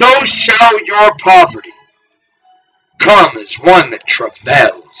 So shall your poverty come as one that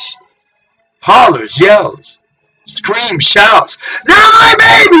travails, hollers, yells, screams, shouts, not my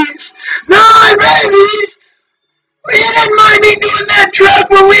babies! Not my babies! You didn't mind me doing that drug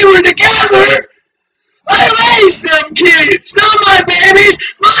when we were together! I raised them kids! Not my babies!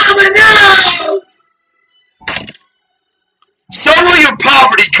 Mama, no! So will your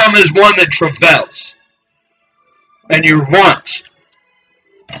poverty come as one that travails, and your want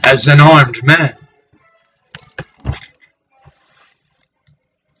as an armed man.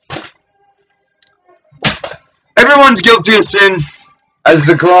 Everyone's guilty of sin, as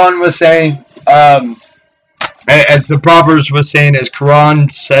the Quran was saying, as the Proverbs was saying, as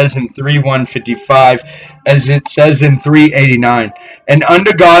Quran says in 3:155, as it says in 3:89. And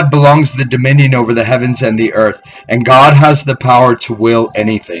unto God belongs the dominion over the heavens and the earth, and God has the power to will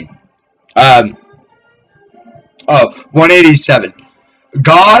anything. 187.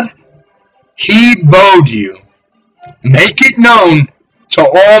 God, he bode you, make it known to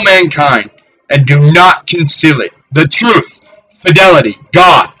all mankind, and do not conceal it. The truth, fidelity,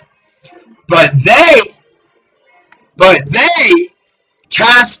 God. But they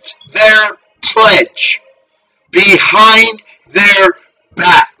cast their pledge behind their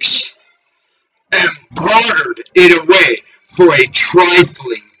backs and bartered it away for a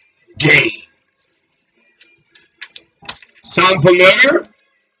trifling gain. Sound familiar?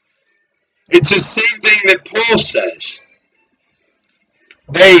 It's the same thing that Paul says.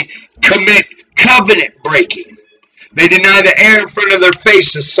 They commit covenant breaking. They deny the air in front of their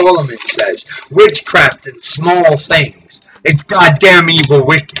face, as Solomon says. Witchcraft and small things. It's goddamn evil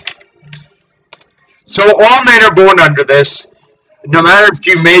wicked. So all men are born under this. No matter if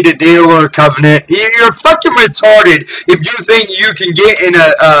you made a deal or a covenant, you're fucking retarded if you think you can get in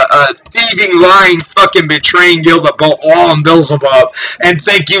a thieving, lying, fucking betraying guild of Baal and Beelzebub and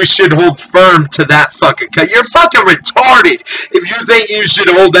think you should hold firm to that fucking covenant. You're fucking retarded if you think you should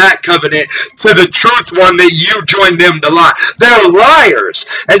hold that covenant to the truth one that you joined them to lie. They're liars.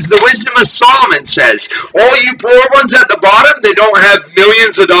 As the wisdom of Solomon says, all you poor ones at the bottom, they don't have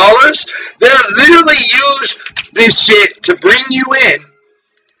millions of dollars. They're literally used this shit to bring you in,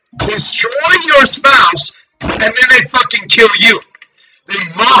 destroy your spouse, and then they fucking kill you. They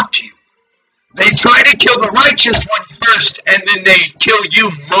mock you. They try to kill the righteous one first, and then they kill you,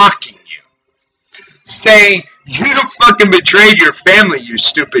 mocking you. Saying, you don't fucking betrayed your family, you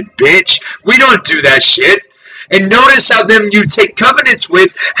stupid bitch. We don't do that shit. And notice how them you take covenants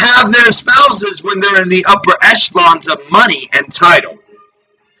with have their spouses when they're in the upper echelons of money and title.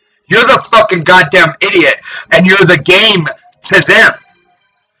 You're the fucking goddamn idiot, and you're the game to them.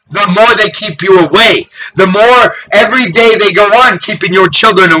 The more they keep you away, the more every day they go on keeping your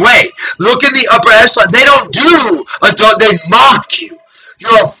children away. Look in the upper echelon. They don't do adult. They mock you.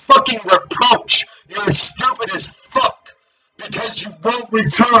 You're a fucking reproach. You're stupid as fuck because you won't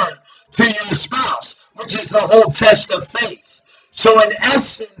return to your spouse, which is the whole test of faith. So in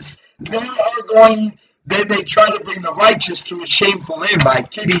essence, they are going. They try to bring the righteous to a shameful end by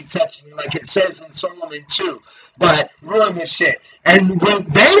kitty touching, like it says in Solomon 2. But ruin this shit. And when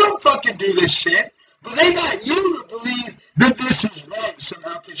they don't fucking do this shit, but they got you to believe that this is right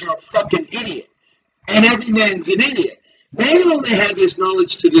somehow because you're a fucking idiot. And every man's an idiot. They only had this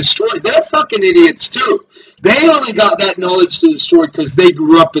knowledge to destroy. They're fucking idiots too. They only got that knowledge to destroy because they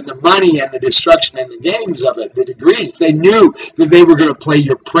grew up in the money and the destruction and the games of it, the degrees. They knew that they were going to play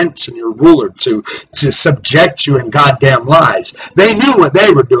your prince and your ruler to subject you in goddamn lies. They knew what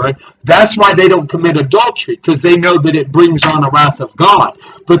they were doing. That's why they don't commit adultery, because they know that it brings on a wrath of God.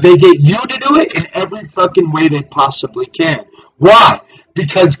 But they get you to do it in every fucking way they possibly can. Why?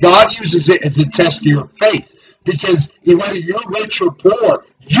 Because God uses it as a test of your faith. Because whether you're rich or poor,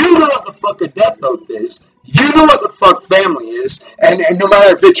 you know what the fuck a death oath is. You know what the fuck family is. And no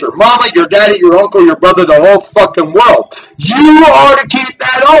matter if it's your mama, your daddy, your uncle, your brother, the whole fucking world, you are to keep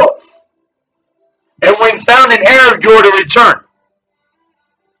that oath. And when found in error, you're to return.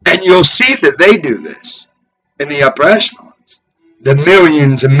 And you'll see that they do this in the upper echelons. The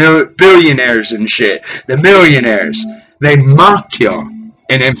millions and billionaires and shit. The millionaires. They mock y'all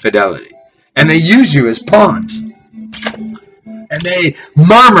in infidelity. And they use you as pawns. and they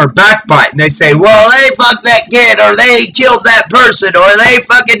murmur, backbite, and they say, well, they fucked that kid, or they killed that person, or they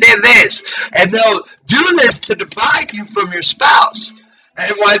fucking did this. And they'll do this to divide you from your spouse.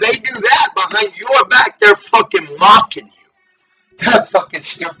 And while they do that behind your back, they're fucking mocking you. That fucking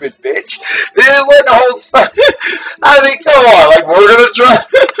stupid bitch. What the whole I mean, come on. Like, we're going to try.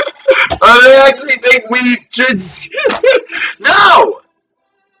 They actually think we should. No.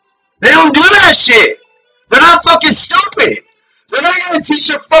 They don't do that shit. They're not fucking stupid. They're not going to teach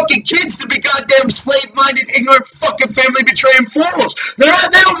their fucking kids to be goddamn slave-minded, ignorant, fucking family-betraying fools. They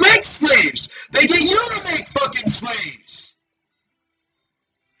don't make slaves. They get you to make fucking slaves.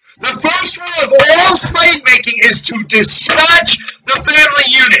 The first rule of all slave making is to dispatch the family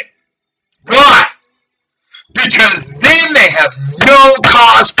unit. Why? Because then they have no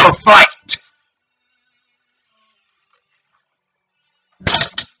cause for fight.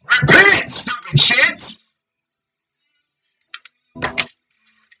 Repent, stupid shits.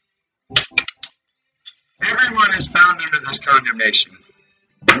 Everyone is found under this condemnation.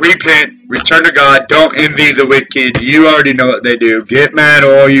 Repent, return to God, don't envy the wicked. You already know what they do. Get mad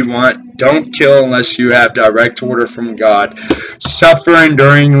all you want. Don't kill unless you have direct order from God. Suffer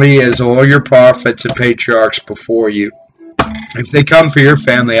enduringly as all your prophets and patriarchs before you. If they come for your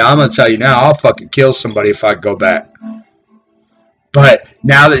family, I'm going to tell you now, I'll fucking kill somebody if I go back. But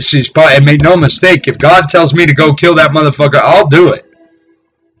now that she's probably, and make no mistake, if God tells me to go kill that motherfucker, I'll do it.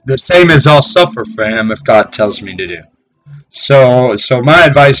 The same as I'll suffer for him if God tells me to do. So my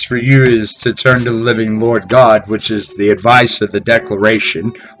advice for you is to turn to the living Lord God, which is the advice of the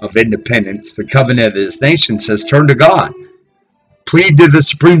Declaration of Independence. The covenant of this nation says, turn to God. Plead to the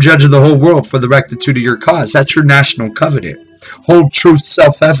supreme judge of the whole world for the rectitude of your cause. That's your national covenant. Hold truth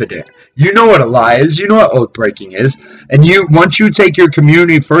self-evident. You know what a lie is. You know what oath breaking is. And once you take your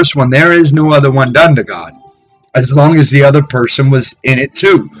community first one, there is no other one done to God, as long as the other person was in it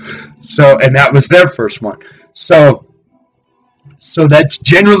too. And that was their first one. So that's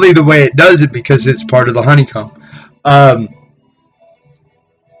generally the way it does it, because it's part of the honeycomb.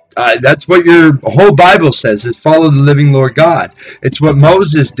 That's what your whole Bible says, is follow the living Lord God. It's what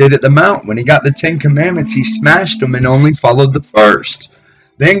Moses did at the mount. When he got the 10 Commandments, he smashed them and only followed the first.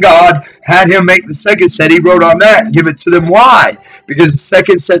 Then God had him make the second set. He wrote on that and give it to them. Why? Because the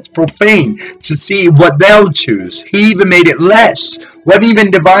second set's profane, to see what they'll choose. He even made it less. Wasn't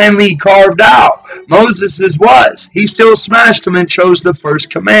even divinely carved out. Moses's was. He still smashed them and chose the first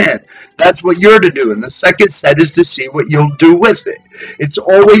command. That's what you're to do. And the second set is to see what you'll do with it. It's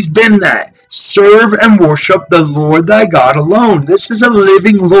always been that. Serve and worship the Lord thy God alone. This is a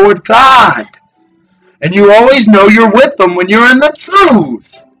living Lord God. And you always know you're with them when you're in the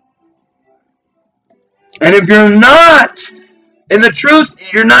truth. And if you're not in the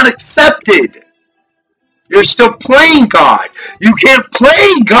truth, you're not accepted. You're still playing God. You can't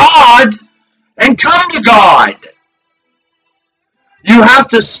play God and come to God. You have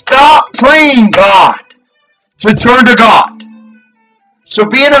to stop playing God to turn to God. So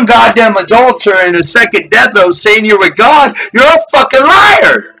being a goddamn adulterer and a second death, though, saying you're with God, you're a fucking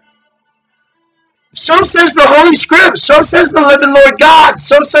liar. So says the Holy Script. So says the living Lord God.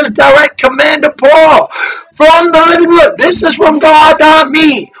 So says direct command to Paul. From the living Lord. This is from God, not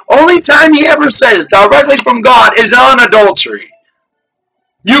me. Only time he ever says directly from God is on adultery.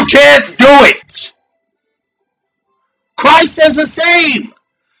 You can't do it. Christ says the same.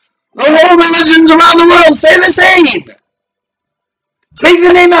 The whole religions around the world say the same. Take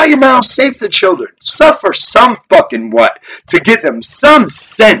the name out of your mouth, save the children. Suffer some fucking what to get them some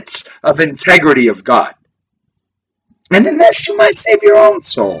sense of integrity of God. And then this, you might save your own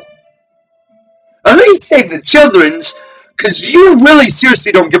soul. At least save the children's, because you really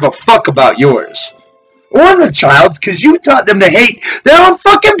seriously don't give a fuck about yours. Or the child's, because you taught them to hate their own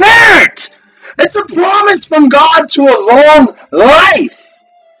fucking parent. It's a promise from God to a long life.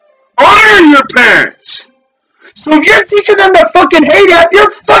 Honor your parents. So if you're teaching them to fucking hate him, you're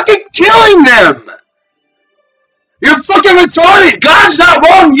fucking killing them. You're fucking retarded. God's not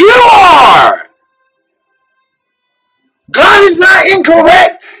wrong. You are. God is not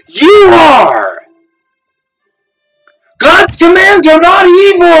incorrect. You are. God's commands are not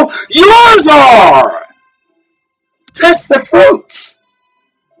evil. Yours are. Test the fruits.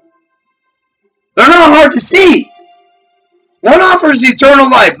 They're not hard to see. One offers eternal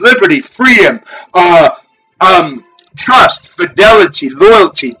life, liberty, freedom, trust, fidelity,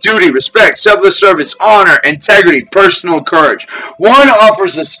 loyalty, duty, respect, selfless service, honor, integrity, personal courage. One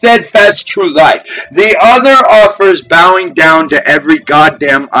offers a steadfast true life. The other offers bowing down to every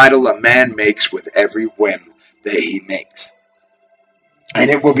goddamn idol a man makes with every whim that he makes.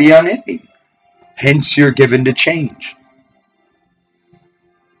 And it will be unending. Hence you're given to change.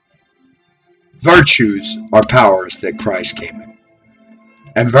 Virtues are powers that Christ came in.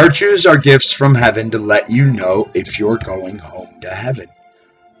 And virtues are gifts from heaven to let you know if you're going home to heaven.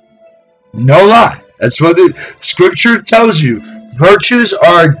 No lie. That's what the scripture tells you. Virtues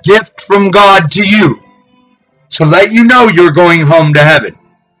are a gift from God to you to let you know you're going home to heaven.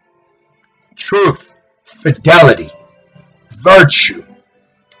 Truth, fidelity, virtue,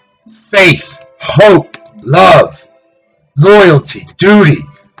 faith, hope, love, loyalty, duty,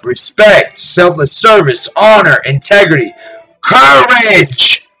 respect, selfless service, honor, integrity,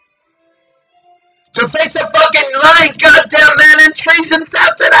 courage. To face a fucking lying goddamn man and treason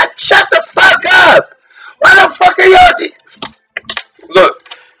after that, shut the fuck up! Why the fuck are y'all? Look,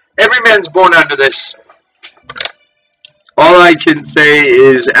 every man's born under this. All I can say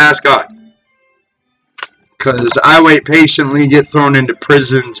is ask God. Because I wait patiently, get thrown into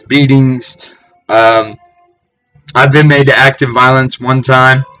prisons, beatings. I've been made to act in violence one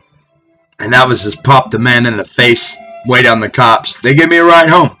time. And that was just pop the man in the face, wait on the cops. They gave me a ride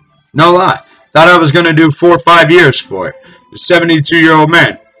home. No lie. Thought I was going to do 4 or 5 years for it. A 72-year-old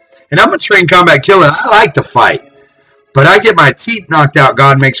man. And I'm a trained combat killer. I like to fight. But I get my teeth knocked out.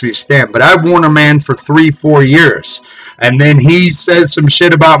 God makes me stand. But I warn a man for 3-4 years. And then he says some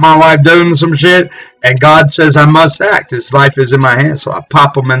shit about my wife doing some shit. And God says I must act. His life is in my hands. So I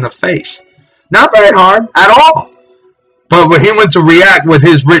pop him in the face. Not very hard at all. But when he went to react with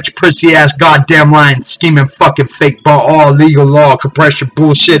his rich, prissy-ass, goddamn lying, scheming, fucking fake ball, all legal law, compression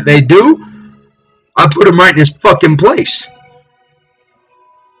bullshit they do, I put him right in his fucking place.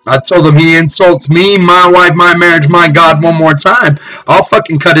 I told him he insults me, my wife, my marriage, my God one more time, I'll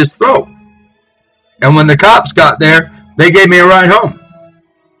fucking cut his throat. And when the cops got there, they gave me a ride home.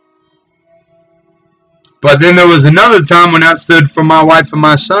 But then there was another time when I stood for my wife and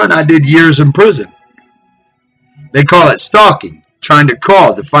my son, I did years in prison. They call it stalking, trying to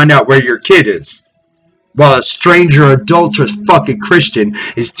call to find out where your kid is. While a stranger, adulterous fucking Christian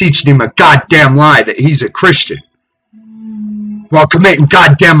is teaching him a goddamn lie that he's a Christian. While committing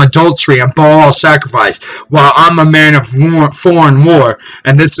goddamn adultery and Baal sacrifice. While I'm a man of foreign war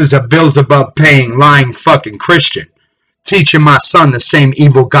and this is a Beelzebub paying lying fucking Christian. Teaching my son the same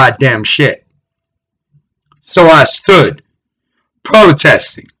evil goddamn shit. So I stood,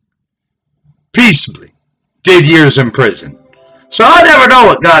 protesting, peaceably, did years in prison. So I never know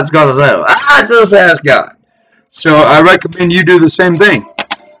what God's going to do. I just ask God. So I recommend you do the same thing.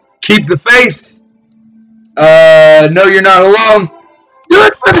 Keep the faith. Know you're not alone. Do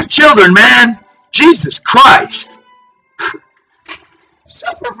it for the children, man. Jesus Christ.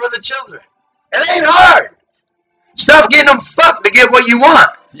 Suffer for the children. It ain't hard. Stop getting them fucked to get what you want.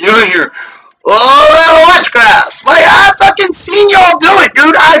 You and your witchcraft. Like, I fucking seen y'all do it,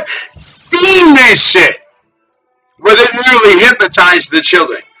 dude. I've seen this shit. Where they literally hypnotize the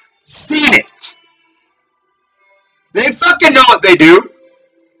children. Seen it. They fucking know what they do.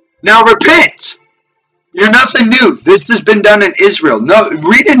 Now repent. You're nothing new. This has been done in Israel. No,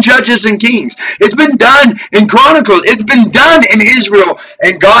 read in Judges and Kings. It's been done in Chronicles. It's been done in Israel.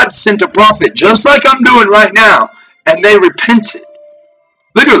 And God sent a prophet, just like I'm doing right now. And they repented.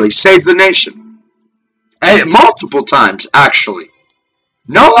 Literally saved the nation. And multiple times, actually.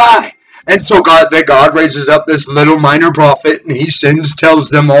 No lie. And so God raises up this little minor prophet, and he tells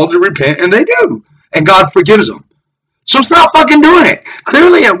them all to repent, and they do. And God forgives them. So stop fucking doing it.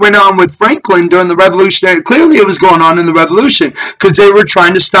 Clearly it went on with Franklin during the Revolutionary. Clearly it was going on in the Revolution, because they were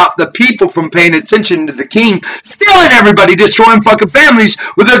trying to stop the people from paying attention to the king, stealing everybody, destroying fucking families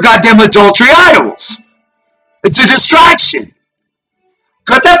with their goddamn adultery idols. It's a distraction.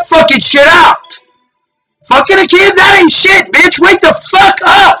 Cut that fucking shit out. Fucking a kid, that ain't shit, bitch. Wake the fuck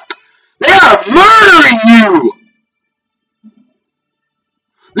up. They are murdering you.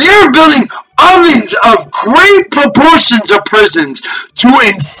 They are building ovens of great proportions of prisons to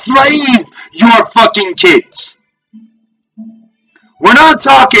enslave your fucking kids. We're not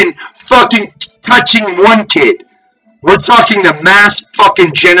talking fucking touching one kid. We're talking the mass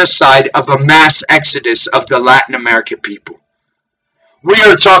fucking genocide of a mass exodus of the Latin American people. We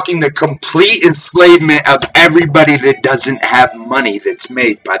are talking the complete enslavement of everybody that doesn't have money that's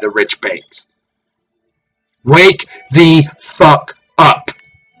made by the rich banks. Wake the fuck up.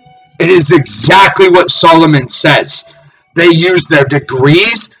 It is exactly what Solomon says. They use their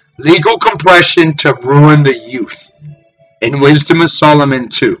degrees, legal compression to ruin the youth. In Wisdom of Solomon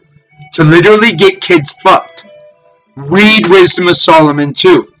 2. To literally get kids fucked. Read Wisdom of Solomon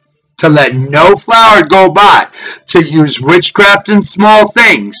 2. To let no flower go by, to use witchcraft and small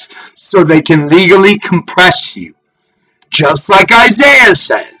things, so they can legally compress you. Just like Isaiah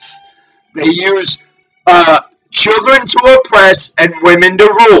says. They use children to oppress and women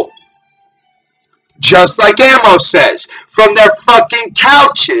to rule. Just like Amos says, from their fucking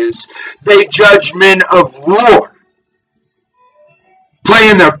couches, they judge men of war.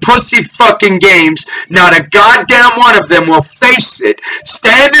 Playing their pussy fucking games, not a goddamn one of them will face it,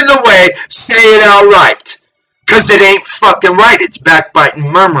 stand in the way, say it outright. Because it ain't fucking right. It's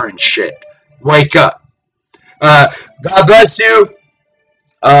backbiting, murmuring shit. Wake up. God bless you.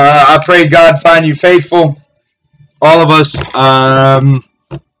 I pray God find you faithful. All of us.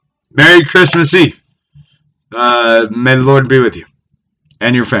 Merry Christmas Eve. May the Lord be with you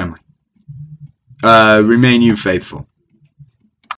and your family. Remain you faithful.